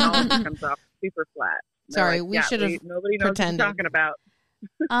it all comes off super flat. Sorry, we should have nobody knows what you're talking about.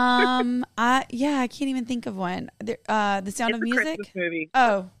 I can't even think of one. The Sound of Music? Christmas movie.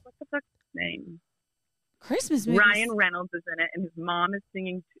 Oh. What's the fuck's name? Christmas movie. Ryan Reynolds is in it, and his mom is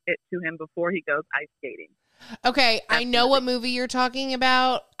singing it to him before he goes ice skating. Okay, I know what movie you're talking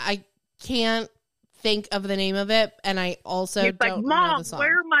about. I can't think of the name of it, and I also He's don't like, know the song. Mom,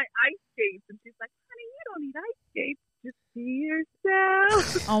 where are my ice skates? And she's like, honey, you don't need ice skates. Just be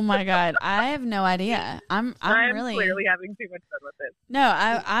yourself. Oh my God, I have no idea. I'm really clearly having too much fun with this. No,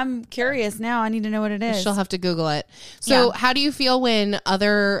 I'm curious now. I need to know what it is. She'll have to Google it. So, how do you feel when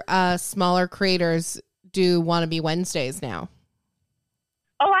other smaller creators do Wannabe Wednesdays now?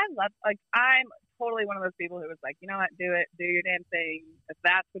 Oh, I'm totally one of those people who was like, you know what, do your damn thing. If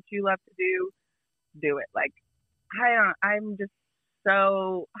that's what you love to do it. Like, I'm just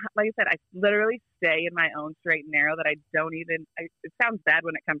so, like I said, I literally stay in my own straight and narrow that I don't even, it sounds bad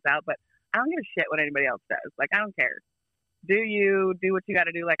when it comes out, but I don't give a shit what anybody else does. Like, I don't care. Do what you got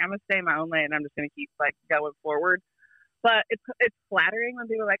to do. Like, I'm going to stay in my own lane and I'm just going to keep, like, going forward. But it's flattering when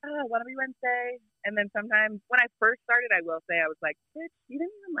people are like, oh, want to be Wednesday? And then sometimes when I first started, I will say, I was like, bitch, you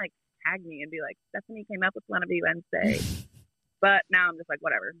didn't even, like, tag me and be like, Stephanie came up with Want to be Wednesday. But now I'm just like,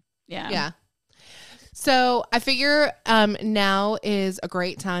 whatever. Yeah. So I figure now is a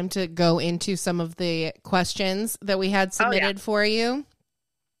great time to go into some of the questions that we had submitted for you.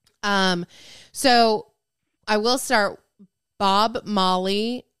 So I will start. Bob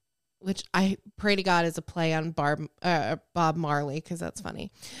Molly, which I pray to God is a play on Bob Marley, because that's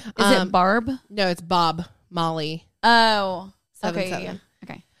funny. Is it Barb? No, it's Bob Molly. Oh, 77. okay. Yeah.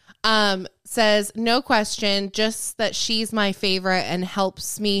 Okay. Says, no question, just that she's my favorite and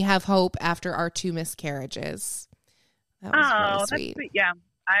helps me have hope after our 2 miscarriages. That was really sweet. That's sweet. Yeah.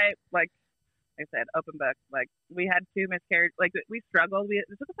 I said, open book. Like, we had 2 miscarriages. Like, we struggled. It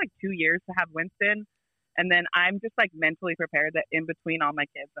took us like 2 years to have Winston. And then I'm just like mentally prepared that in between all my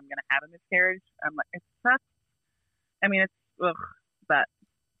kids, I'm going to have a miscarriage. I'm like, it sucks. I mean, but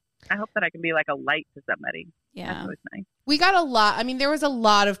I hope that I can be like a light to somebody. Yeah. That's always nice. We got a lot. I mean, there was a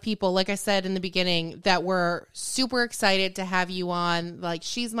lot of people, like I said in the beginning, that were super excited to have you on. Like,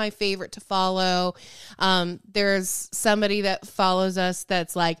 she's my favorite to follow. There's somebody that follows us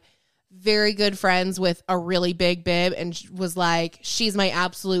that's like very good friends with a really big bib and was like, she's my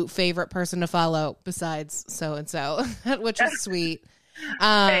absolute favorite person to follow besides so-and-so, which is sweet.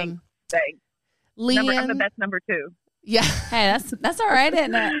 Thanks. Leanne, I'm the best number 2. Yeah. Hey, that's all right,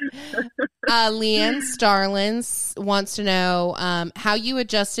 isn't it? Leanne Starlin wants to know how you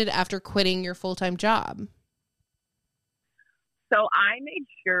adjusted after quitting your full-time job. So I made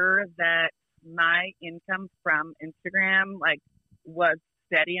sure that my income from Instagram was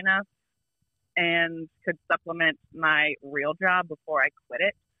steady enough and could supplement my real job before I quit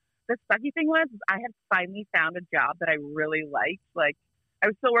it. The sucky thing was I had finally found a job that I really liked. Like, I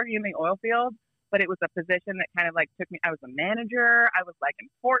was still working in the oil field, but it was a position that kind of like took me. I was a manager. I was like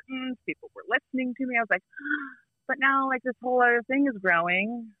important. People were listening to me. I was like, but now like this whole other thing is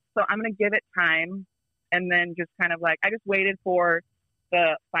growing. So I'm going to give it time. And then just kind of like, I just waited for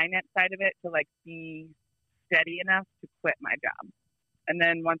the finance side of it to like be steady enough to quit my job. And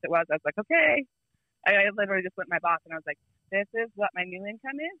then once it was, I was like, okay. I literally just went to my boss and I was like, this is what my new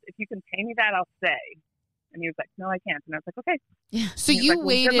income is. If you can pay me that, I'll stay. And he was like, no, I can't. And I was like, okay. Yeah. So you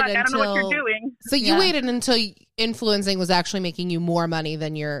waited until, I don't know what you're doing. So you waited until influencing was actually making you more money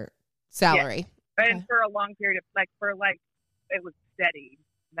than your salary. Yeah. And for a long period of it was steady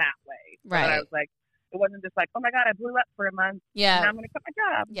that way. Right. But I was like, it wasn't just like, oh my God, I blew up for a month. Yeah. And now I'm going to quit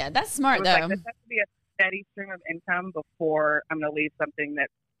my job. Yeah, that's smart it was though. Like, this has to be a steady stream of income before I'm going to leave something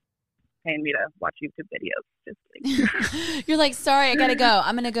that's paying me to watch YouTube videos. Just kidding. You're like, sorry, I gotta go.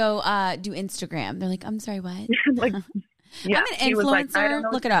 I'm gonna go do Instagram. They're like, I'm sorry, what? Like, yeah, I'm an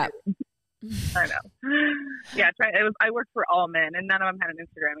influencer. Look it up. I know. Yeah, I worked for all men, and none of them had an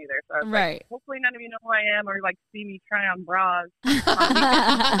Instagram either. So I was like, hopefully none of you know who I am or like see me try on bras.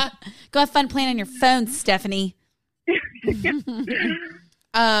 Go have fun playing on your phone, Stephanie.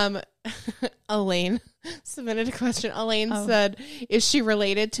 Elaine submitted a question. Elaine said, is she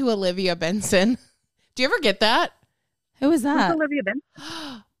related to Olivia Benson? Do you ever get that? Who is that? Who's Olivia Benson?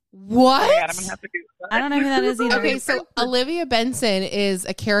 What? Oh my God, I'm gonna have to do that. I don't know who that is either. Okay, so Olivia Benson is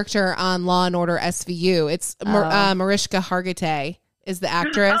a character on Law and Order SVU. It's Mariska Hargitay is the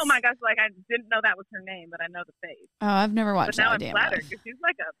actress. Oh my gosh, like I didn't know that was her name, but I know the face. Oh, I've never watched that. But now I'm flattered because she's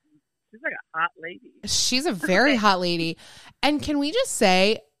like a hot lady. She's a very hot lady. And can we just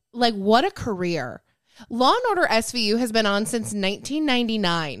say, like, what a career. Law and Order SVU has been on since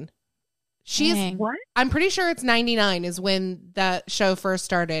 1999. What? I'm pretty sure it's 99 is when that show first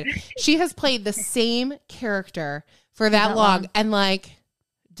started. She has played the same character for that long and like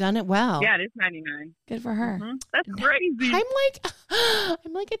done it well. Yeah, it is 99. Good for her. Mm-hmm. That's crazy.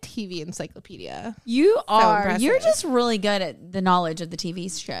 I'm like a TV encyclopedia. You are. Impressive. You're just really good at the knowledge of the TV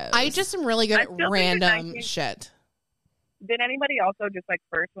shows. I just am really good at random shit. Did anybody also just like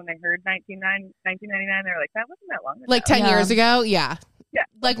first when they heard 1999, they were like, that wasn't that long ago. Like 10 years ago? Yeah. Yeah.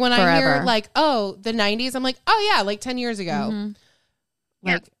 Like when I hear like, oh, the 90s, I'm like, oh yeah, like 10 years ago. Mm-hmm.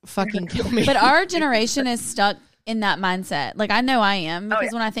 Like fucking kill me. But our generation is stuck in that mindset. Like I know I am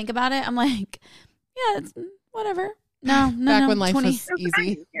because when I think about it, I'm like, yeah, it's whatever. No. Back when life was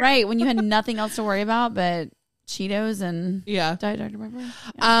easy. Right. When you had nothing else to worry about but Cheetos and Dr. Pepper.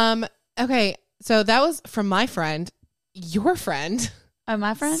 Yeah. Okay. So that was from my friend. Your friend. Oh,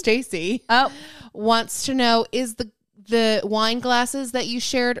 my friend? Stacy. Oh. Wants to know, is the wine glasses that you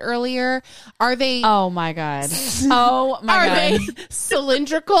shared earlier, are they? Oh my God! Oh my God! Are they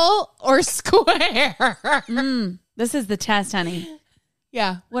cylindrical or square? This is the test, honey.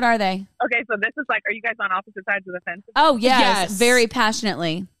 Yeah. What are they? Okay, so this is like, are you guys on opposite sides of the fence? Oh yes, very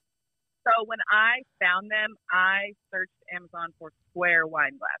passionately. So when I found them, I searched Amazon for square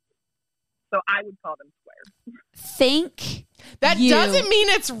wine glasses. So I would call them square. That doesn't mean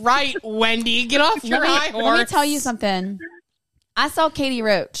it's right, Wendy. Get off your high horse. Let me tell you something. I saw Katie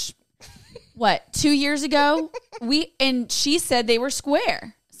Roach, 2 years ago? And she said they were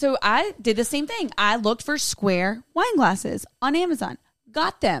square. So I did the same thing. I looked for square wine glasses on Amazon.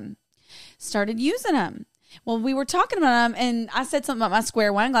 Got them. Started using them. Well, we were talking about them, and I said something about my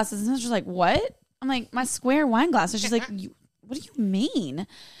square wine glasses, and she was like, what? I'm like, my square wine glasses. She's like, what do you mean?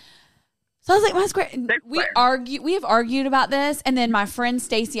 So I was like, my square. We have argued about this, and then my friend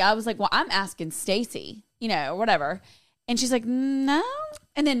Stacy, I was like, well, I'm asking Stacy, or whatever. And she's like, no.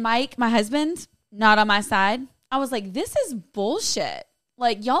 And then Mike, my husband, not on my side. I was like, this is bullshit.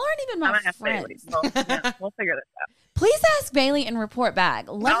 Like, y'all aren't even my friends. We'll figure this out. Please ask Bailey and report back.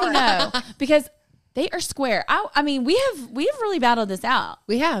 Let me know because they are square. I mean, we have really battled this out.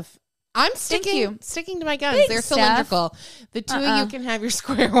 We have. I'm sticking to my guns. Thanks, they're cylindrical. The two of you can have your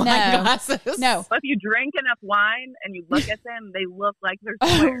square wine glasses. No. But if you drink enough wine and you look at them, they look like they're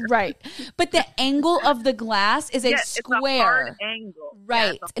square. Right. But the angle of the glass is a It's square. a hard angle.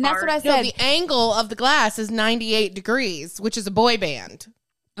 Right. Yeah, and that's what I said. No, the angle of the glass is 98 degrees, which is a boy band.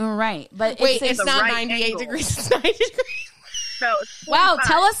 Right. But wait, it's not right 98 angle. degrees. It's 90 degrees. So it's wow. 45.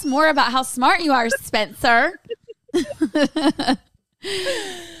 Tell us more about how smart you are, Spencer.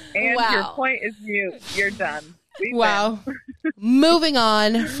 And Wow. your point is mute. You're done. Wow. Moving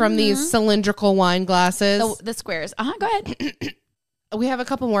on from these cylindrical wine glasses. The squares. Go ahead. We have a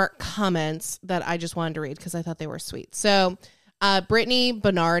couple more comments that I just wanted to read because I thought they were sweet. So Brittany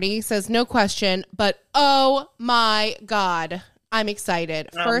Bernardi says, no question, but oh my God, I'm excited.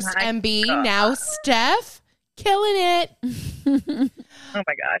 First MB, now Steph, killing it. Oh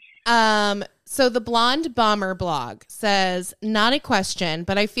my gosh. So the Blonde Bomber blog says, not a question,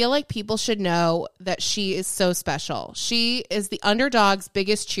 but I feel like people should know that she is so special. She is the underdog's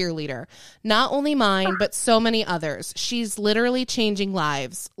biggest cheerleader. Not only mine, but so many others. She's literally changing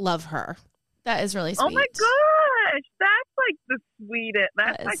lives. Love her. That is really sweet. Oh my gosh. That's like the sweetest.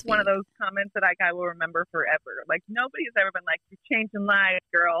 That's That is like sweet. one of those comments that I will remember forever. Like nobody's ever been like, you're changing lives,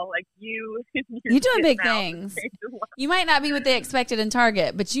 girl. Like you're doing big getting out things. and changing lives. You might not be what they expected in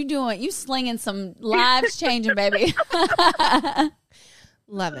Target, but you slinging some lives changing, baby.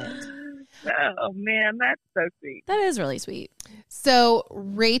 Love it. Oh man, that's so sweet. That is really sweet. So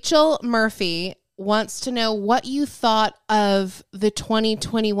Rachel Murphy wants to know what you thought of the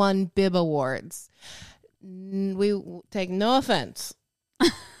 2021 Bib Awards. We take no offense. Well,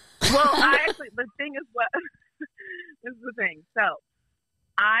 the thing is this is the thing. So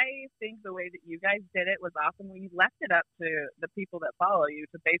I think the way that you guys did it was awesome. We left it up to the people that follow you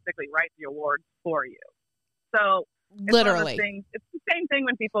to basically write the awards for you. So it's one of those Literally. things. It's the same thing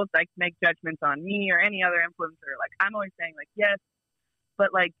when people like make judgments on me or any other influencer. Like I'm always saying like, yes,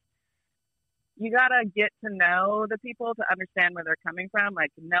 but like you got to get to know the people to understand where they're coming from.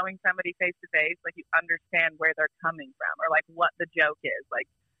 Like knowing somebody face to face, like you understand where they're coming from or like what the joke is. Like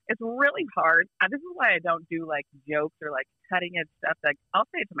it's really hard. This is why I don't do like jokes or like cutting edge stuff. Like I'll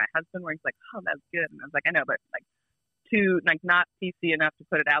say it to my husband where he's like, oh, that's good. And I was like, I know, but like not PC enough to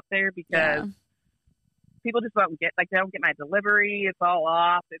put it out there because people just don't get, like they don't get my delivery. It's all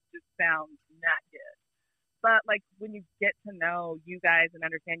off. It just sounds not good. But like when you get to know you guys and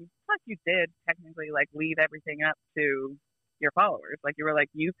understand, plus you did technically like leave everything up to your followers. Like you were like,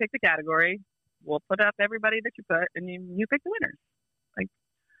 you pick the category, we'll put up everybody that you put, and you pick the winners. Like,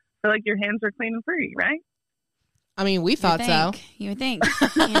 so like your hands are clean and free, right? I mean, we thought so. You would think,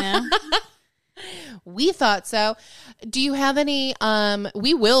 you know. We thought so. Do you have any?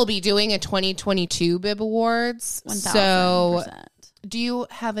 We will be doing a 2022 Bib Awards. 1000%. So, do you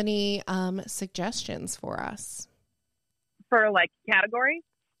have any suggestions for us? For like categories,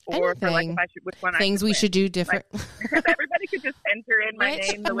 or for like Anything. if I should, which one? Things I we should should do different. Like, everybody could just enter in my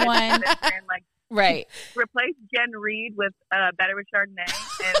Which name, the one? and like Right. replace Jen Reed with Better with Chardonnay,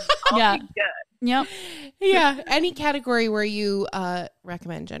 and I'll Yeah. be good. Yep. Yeah, any category where you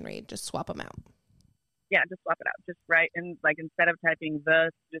recommend Jen Reed, just swap them out. Yeah, just swap it out. Just write and like instead of typing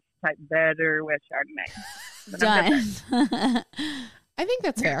the, just type Better with Chardonnay. Done. I think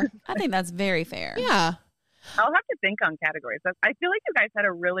that's fair. I think that's very fair. Yeah. I'll have to think on categories. I feel like you guys had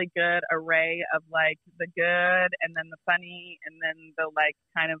a really good array of like the good and then the funny and then the like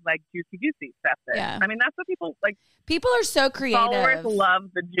kind of like juicy stuff there. Yeah. I mean, that's what people like. People are so creative. Followers love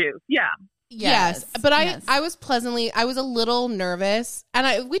the juice. Yeah. Yes, but I was a little nervous,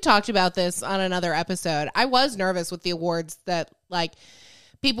 and we talked about this on another episode. I was nervous with the awards that like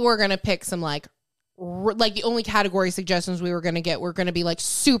people were going to pick some like the only category suggestions we were going to get were going to be like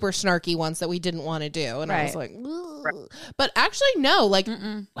super snarky ones that we didn't want to do, and I was like, but actually no, like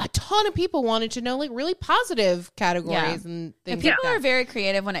a ton of people wanted to know like really positive categories and things. And people like that. are very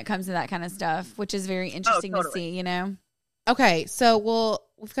creative when it comes to that kind of stuff, which is very interesting to see. You know. Okay, so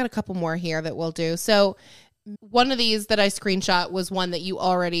we've got a couple more here that we'll do. So one of these that I screenshot was one that you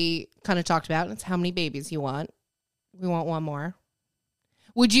already kind of talked about, and it's how many babies you want. We want one more.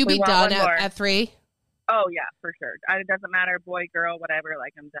 Would you be done at 3? Oh, yeah, for sure. It doesn't matter, boy, girl, whatever.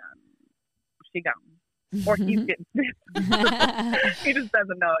 Like, I'm done. She gone. Or he's getting he just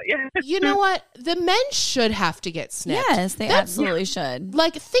doesn't know it yet. You know what? The men should have to get snipped. Yes, they absolutely should.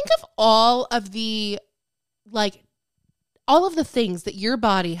 Like, think of all of the things that your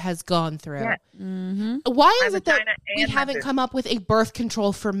body has gone through. Yes. Mm-hmm. Why is it that we haven't come up with a birth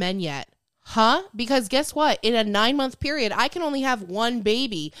control for men yet? Huh? Because guess what? In a 9-month period, I can only have one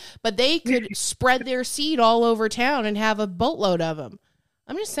baby, but they could spread their seed all over town and have a boatload of them.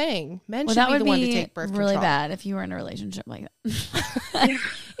 I'm just saying, men should be the one to take birth control. Really bad if you were in a relationship like that.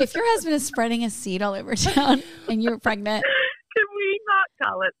 If your husband is spreading a seed all over town and you're pregnant. Can we not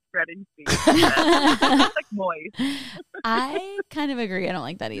call it spreading seed? It's like moist. I kind of agree. I don't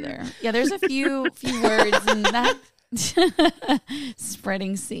like that either. Yeah, there's a few words in that.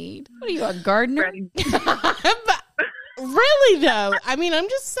 Spreading seed. What are you, a gardener? Really though, I mean, I'm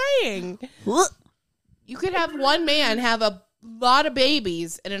just saying. You could have one man have a lot of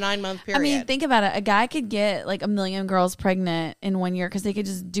babies in a 9-month period. I mean, think about it. A guy could get like 1 million girls pregnant in 1 year because they could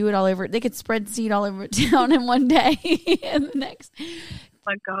just do it all over. They could spread seed all over town in one day and the next.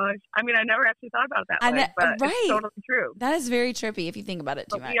 My gosh. I mean, I never actually thought about it that way, but it's totally true. That is very trippy if you think about it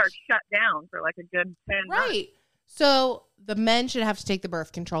too much. We are shut down for like a good 10 months. Right. So the men should have to take the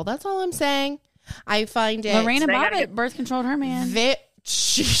birth control. That's all I'm saying. I find it. Lorena Bobbitt birth controlled her man.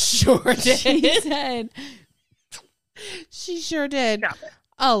 She sure did. She said. She sure did.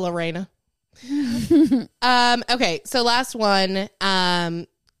 Oh, Lorena. Okay, so last one.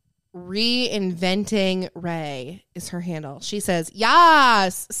 Reinventing Ray is her handle. She says,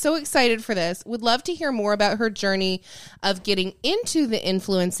 yes, so excited for this. Would love to hear more about her journey of getting into the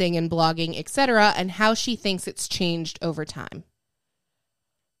influencing and blogging, etc., and how she thinks it's changed over time.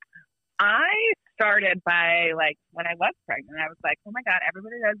 I started by, like, when I was pregnant, I was like, oh my God,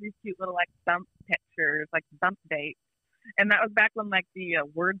 everybody does these cute little, like, bump pictures, like bump dates. And that was back when, like, the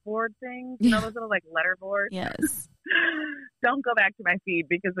word board things, you know, those little, like, letter boards. Yes. Don't go back to my feed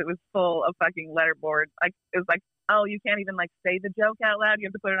because it was full of fucking letter boards. Like, it was like, oh, you can't even, like, say the joke out loud. You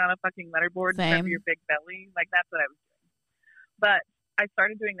have to put it on a fucking letter board in front of your big belly. Like, that's what I was doing. But I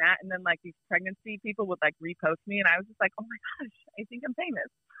started doing that, and then, like, these pregnancy people would, like, repost me, and I was just like, oh, my gosh, I think I'm famous.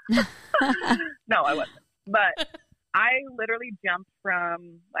 No, I wasn't. But I literally jumped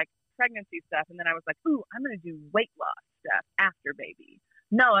from, like, pregnancy stuff, and then I was like, ooh, I'm going to do weight loss stuff after baby.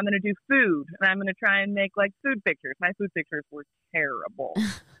 No, I'm going to do food, and I'm going to try and make, like, food pictures. My food pictures were terrible.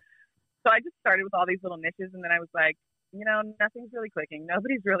 So I just started with all these little niches, and then I was like, you know, nothing's really clicking.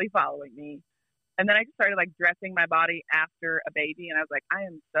 Nobody's really following me. And then I just started, like, dressing my body after a baby, and I was like, I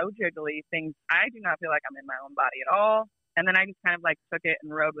am so jiggly. I do not feel like I'm in my own body at all. And then I just kind of, like, took it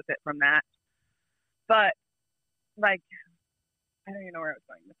and rode with it from that. But, like, I don't even know where I was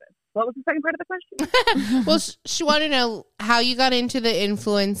going with this. What was the second part of the question? Well, she wanted to know how you got into the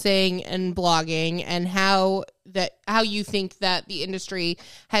influencing and blogging, and how you think that the industry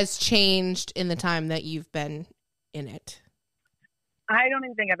has changed in the time that you've been in it. I don't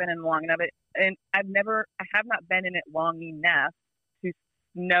even think I've been in long enough. And I have not been in it long enough to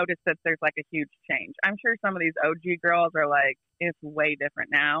notice that there's like a huge change. I'm sure some of these OG girls are like, it's way different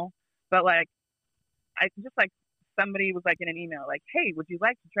now. But like, I just like, somebody was like in an email, like, hey, would you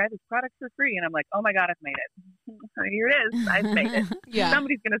like to try this product for free? And I'm like, oh my God, I've made it. Here it is. I've made it. Yeah.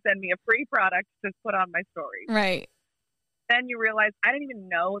 Somebody's going to send me a free product to put on my story. Right. Then you realize I didn't even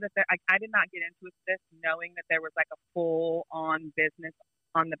know that I did not get into this knowing that there was like a full on business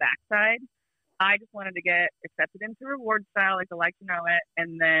on the backside. I just wanted to get accepted into reward style, like the Like to Know It,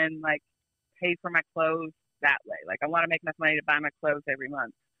 and then like pay for my clothes that way. Like I want to make enough money to buy my clothes every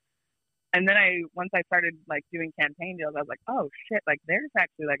month. And then once I started like doing campaign deals, I was like, oh shit, like there's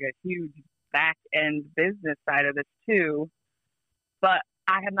actually like a huge back end business side of this too. But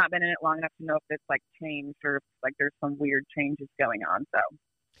I have not been in it long enough to know if it's like changed or if like there's some weird changes going on. So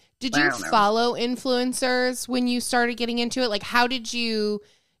did you follow influencers when you started getting into it? Like, how did you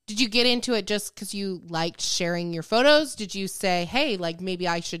get into it just because you liked sharing your photos? Did you say, hey, like maybe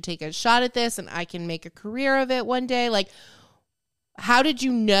I should take a shot at this and I can make a career of it one day? Like, how did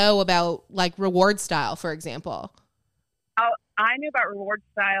you know about like Reward Style, for example? Oh, I knew about Reward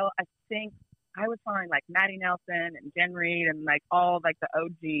Style. I think I was following like Maddie Nelson and Jen Reed and like all like the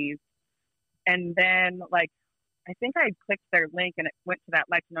OGs. And then like, I think I clicked their link and it went to that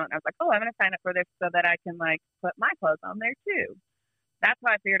like note and I was like, oh, I'm going to sign up for this so that I can like put my clothes on there too. That's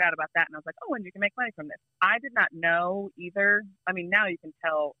how I figured out about that. And I was like, oh, and you can make money from this. I did not know either. I mean, now you can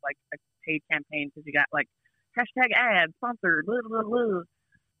tell like a paid campaign because you got like hashtag ads, sponsored, blah, blah, blah.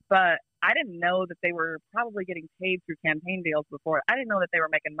 But I didn't know that they were probably getting paid through campaign deals before. I didn't know that they were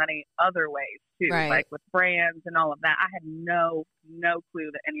making money other ways too, like with brands and all of that. I had no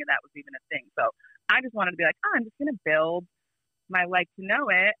clue that any of that was even a thing. So I just wanted to be like, oh, I'm just going to build my like to know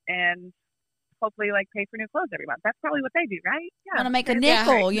it and hopefully like pay for new clothes every month. That's probably what they do, right? Yeah. Want to make a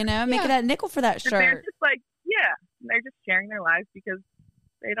nickel, you know, make that nickel for that shirt. They're just like, they're just sharing their lives because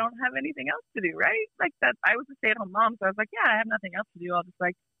they don't have anything else to do, right? Like that. I was a stay-at-home mom, so I was like, I have nothing else to do. I'll just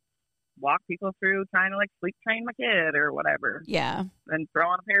like walk people through trying to like sleep train my kid or whatever. Yeah. And throw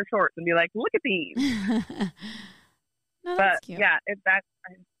on a pair of shorts and be like, look at these. No, but cute. yeah,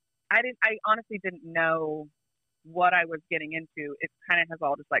 I honestly didn't know what I was getting into. It kind of has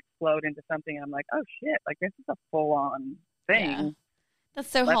all just like flowed into something. And I'm like, oh shit, like this is a full on thing. Yeah.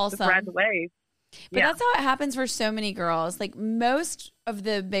 That's so Let's wholesome. just ride the wave. But that's how it happens for so many girls. Like most of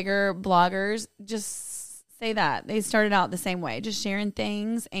the bigger bloggers just say that. They started out the same way, just sharing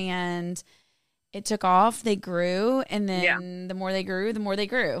things, and it took off. They grew, and then the more they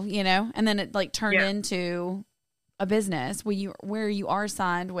grew, you know? And then it like turned into a business where you are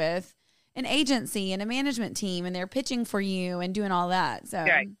signed with an agency and a management team, and they're pitching for you and doing all that. So,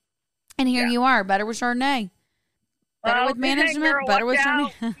 and here you are, better with Chardonnay. Better with management, girl, better with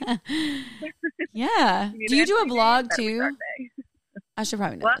Chardonnay. Yeah. Do you do a blog too? I should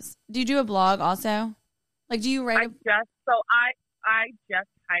probably know this. Do you do a blog also? Like, do you write? I just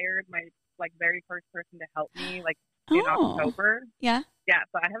hired my like very first person to help me like in October. Yeah. Yeah.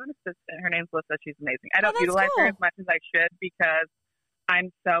 So I have an assistant. Her name's Lisa. She's amazing. I don't utilize her as much as I should because I'm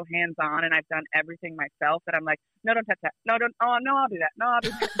so hands-on and I've done everything myself that I'm like, no, don't touch that. No, don't. Oh, no, I'll do that. No, I'll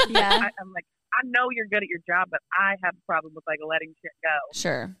do that. I'm like, I know you're good at your job, but I have a problem with like letting shit go.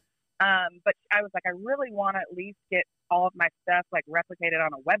 Sure. But I was like, I really want to at least get all of my stuff like replicated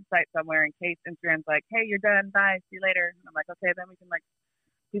on a website somewhere in case Instagram's like, hey, you're done. Bye. See you later. And I'm like, okay, then we can like,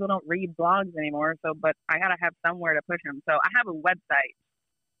 people don't read blogs anymore. So, but I got to have somewhere to push them. So I have a website,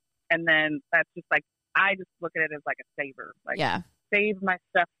 and then that's just like, I just look at it as like a saver. Like, save my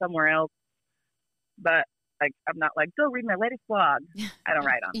stuff somewhere else. But like, I'm not like, go read my latest blog. I don't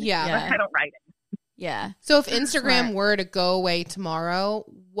write on it. I don't write it. Yeah. So if Instagram were to go away tomorrow,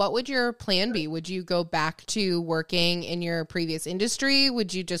 what would your plan be? Would you go back to working in your previous industry?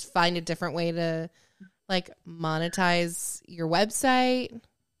 Would you just find a different way to like monetize your website?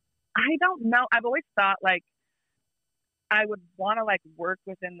 I don't know. I've always thought like I would want to like work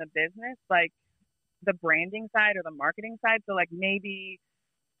within the business, like the branding side or the marketing side. So like maybe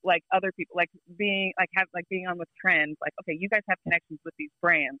like other people, like being on with trends, like, okay, you guys have connections with these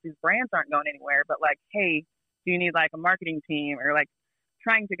brands. These brands aren't going anywhere, but like, hey, do you need like a marketing team, or like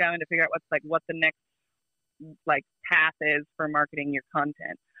trying to go in to figure out what the next like path is for marketing your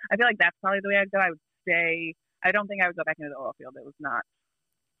content. I feel like that's probably the way I'd go. I would stay. I don't think I would go back into the oil field. It was not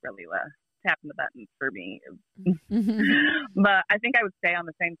really tapping the buttons for me. But I think I would stay on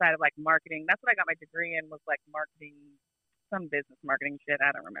the same side of like marketing. That's what I got my degree in, was like marketing. Some business marketing shit.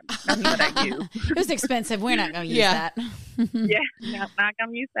 I don't remember. Nothing that I use. It was expensive. We're not going to use that. Not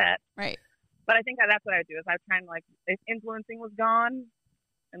going to use that. Right. But I think that's what I would do. Is I would try and like, if influencing was gone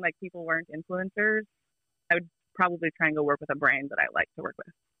and like people weren't influencers, I would probably try and go work with a brand that I like to work with.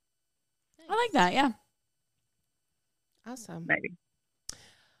 I like that. Yeah. Awesome. Maybe.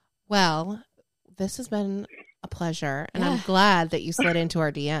 Well, this has been a pleasure, and I'm glad that you slid into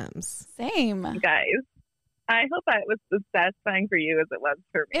our DMs. Same. Guys. I hope that was as satisfying for you as it was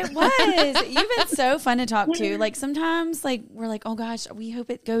for me. It was. You've been so fun to talk to. Like sometimes like we're like, oh gosh, we hope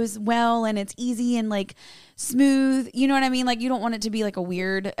it goes well and it's easy and like smooth. You know what I mean? Like you don't want it to be like a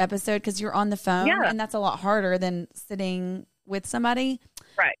weird episode because you're on the phone and that's a lot harder than sitting with somebody.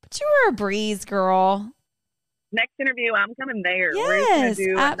 Right. But you were a breeze, girl. Next interview, I'm coming there. Yes, we're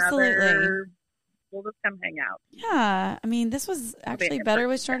do absolutely. We'll just come hang out. Yeah. I mean, this was actually better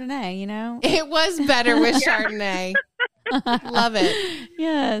with Chardonnay, you know? It was better with Chardonnay. Love it.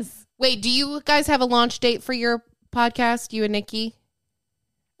 Yes. Wait, do you guys have a launch date for your podcast, you and Nikki?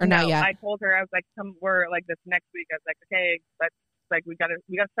 Or no, not yet? I told her, I was like, we're like this next week. I was like, okay, let's like we gotta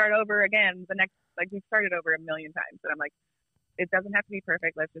start over again. The next, like, we've started over a million times, and I'm like, it doesn't have to be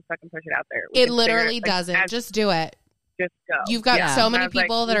perfect. Let's just fucking push it out there. It literally doesn't. Just do it. Just go. You've got so many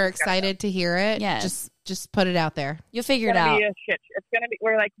people that are excited to hear it. Yes. Just put it out there. You'll figure it out. It's gonna be.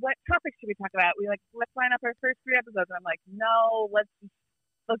 We're like, what topics should we talk about? Let's line up our first 3 episodes. And I'm like, no, let's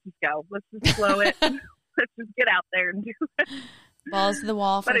just go. Let's just slow it. Let's just get out there and do it. Balls to the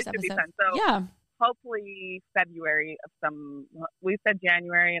wall. But First it should episode. be fun. So yeah. Hopefully February of some. We said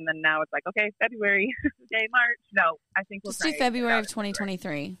January, and then now it's like, okay, February, okay, March. No, I think we'll just do February of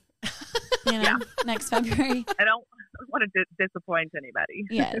 2023. You know, next February. I don't want to disappoint anybody.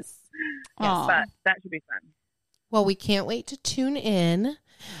 Yes. But that should be fun. Well, we can't wait to tune in.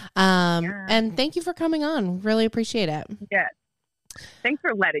 And thank you for coming on. Really appreciate it. Yes. Thanks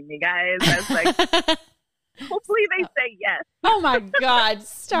for letting me, guys. I was like, hopefully they say yes. Oh my God.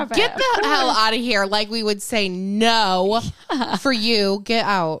 Stop it. Get the hell out of here. Like we would say no for you. Get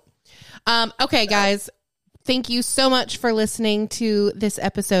out. Okay, guys. Thank you so much for listening to this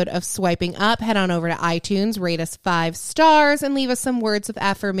episode of Swiping Up. Head on over to iTunes, rate us 5 stars, and leave us some words of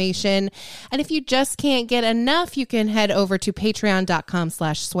affirmation. And if you just can't get enough, you can head over to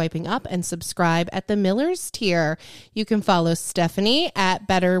patreon.com/swipingup and subscribe at the Miller's tier. You can follow Stephanie at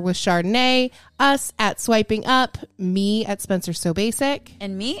Better with Chardonnay, us at Swiping Up, me at Spencer So Basic,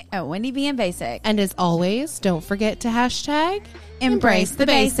 and me at Wendy Being Basic. And as always, don't forget to hashtag Embrace the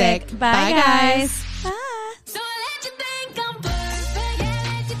basic. Bye, guys. Bye. So I let you think I'm perfect.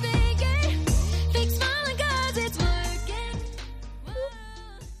 Yeah, let you think it. Fake smiling 'cause it's working. Whoa.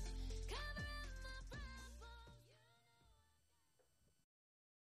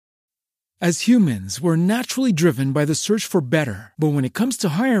 As humans, we're naturally driven by the search for better. But when it comes to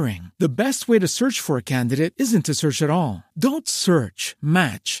hiring, the best way to search for a candidate isn't to search at all. Don't search,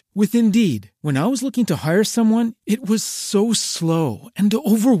 match with Indeed. When I was looking to hire someone, it was so slow and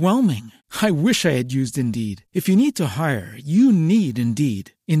overwhelming. I wish I had used Indeed. If you need to hire, you need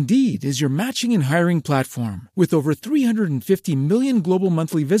Indeed. Indeed is your matching and hiring platform with over 350 million global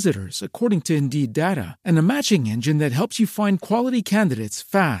monthly visitors, according to Indeed data, and a matching engine that helps you find quality candidates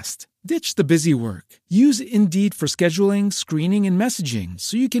fast. Ditch the busy work. Use Indeed for scheduling, screening, and messaging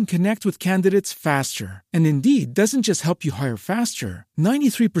so you can connect with candidates faster. And Indeed doesn't just help you hire faster.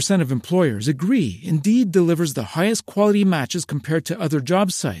 93% of employers agree Indeed delivers the highest quality matches compared to other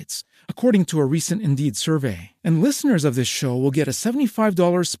job sites, according to a recent Indeed survey. And listeners of this show will get a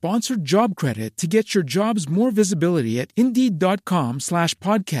 $75 sponsored job credit to get your jobs more visibility at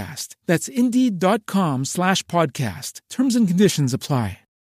Indeed.com/podcast. That's Indeed.com/podcast. Terms and conditions apply.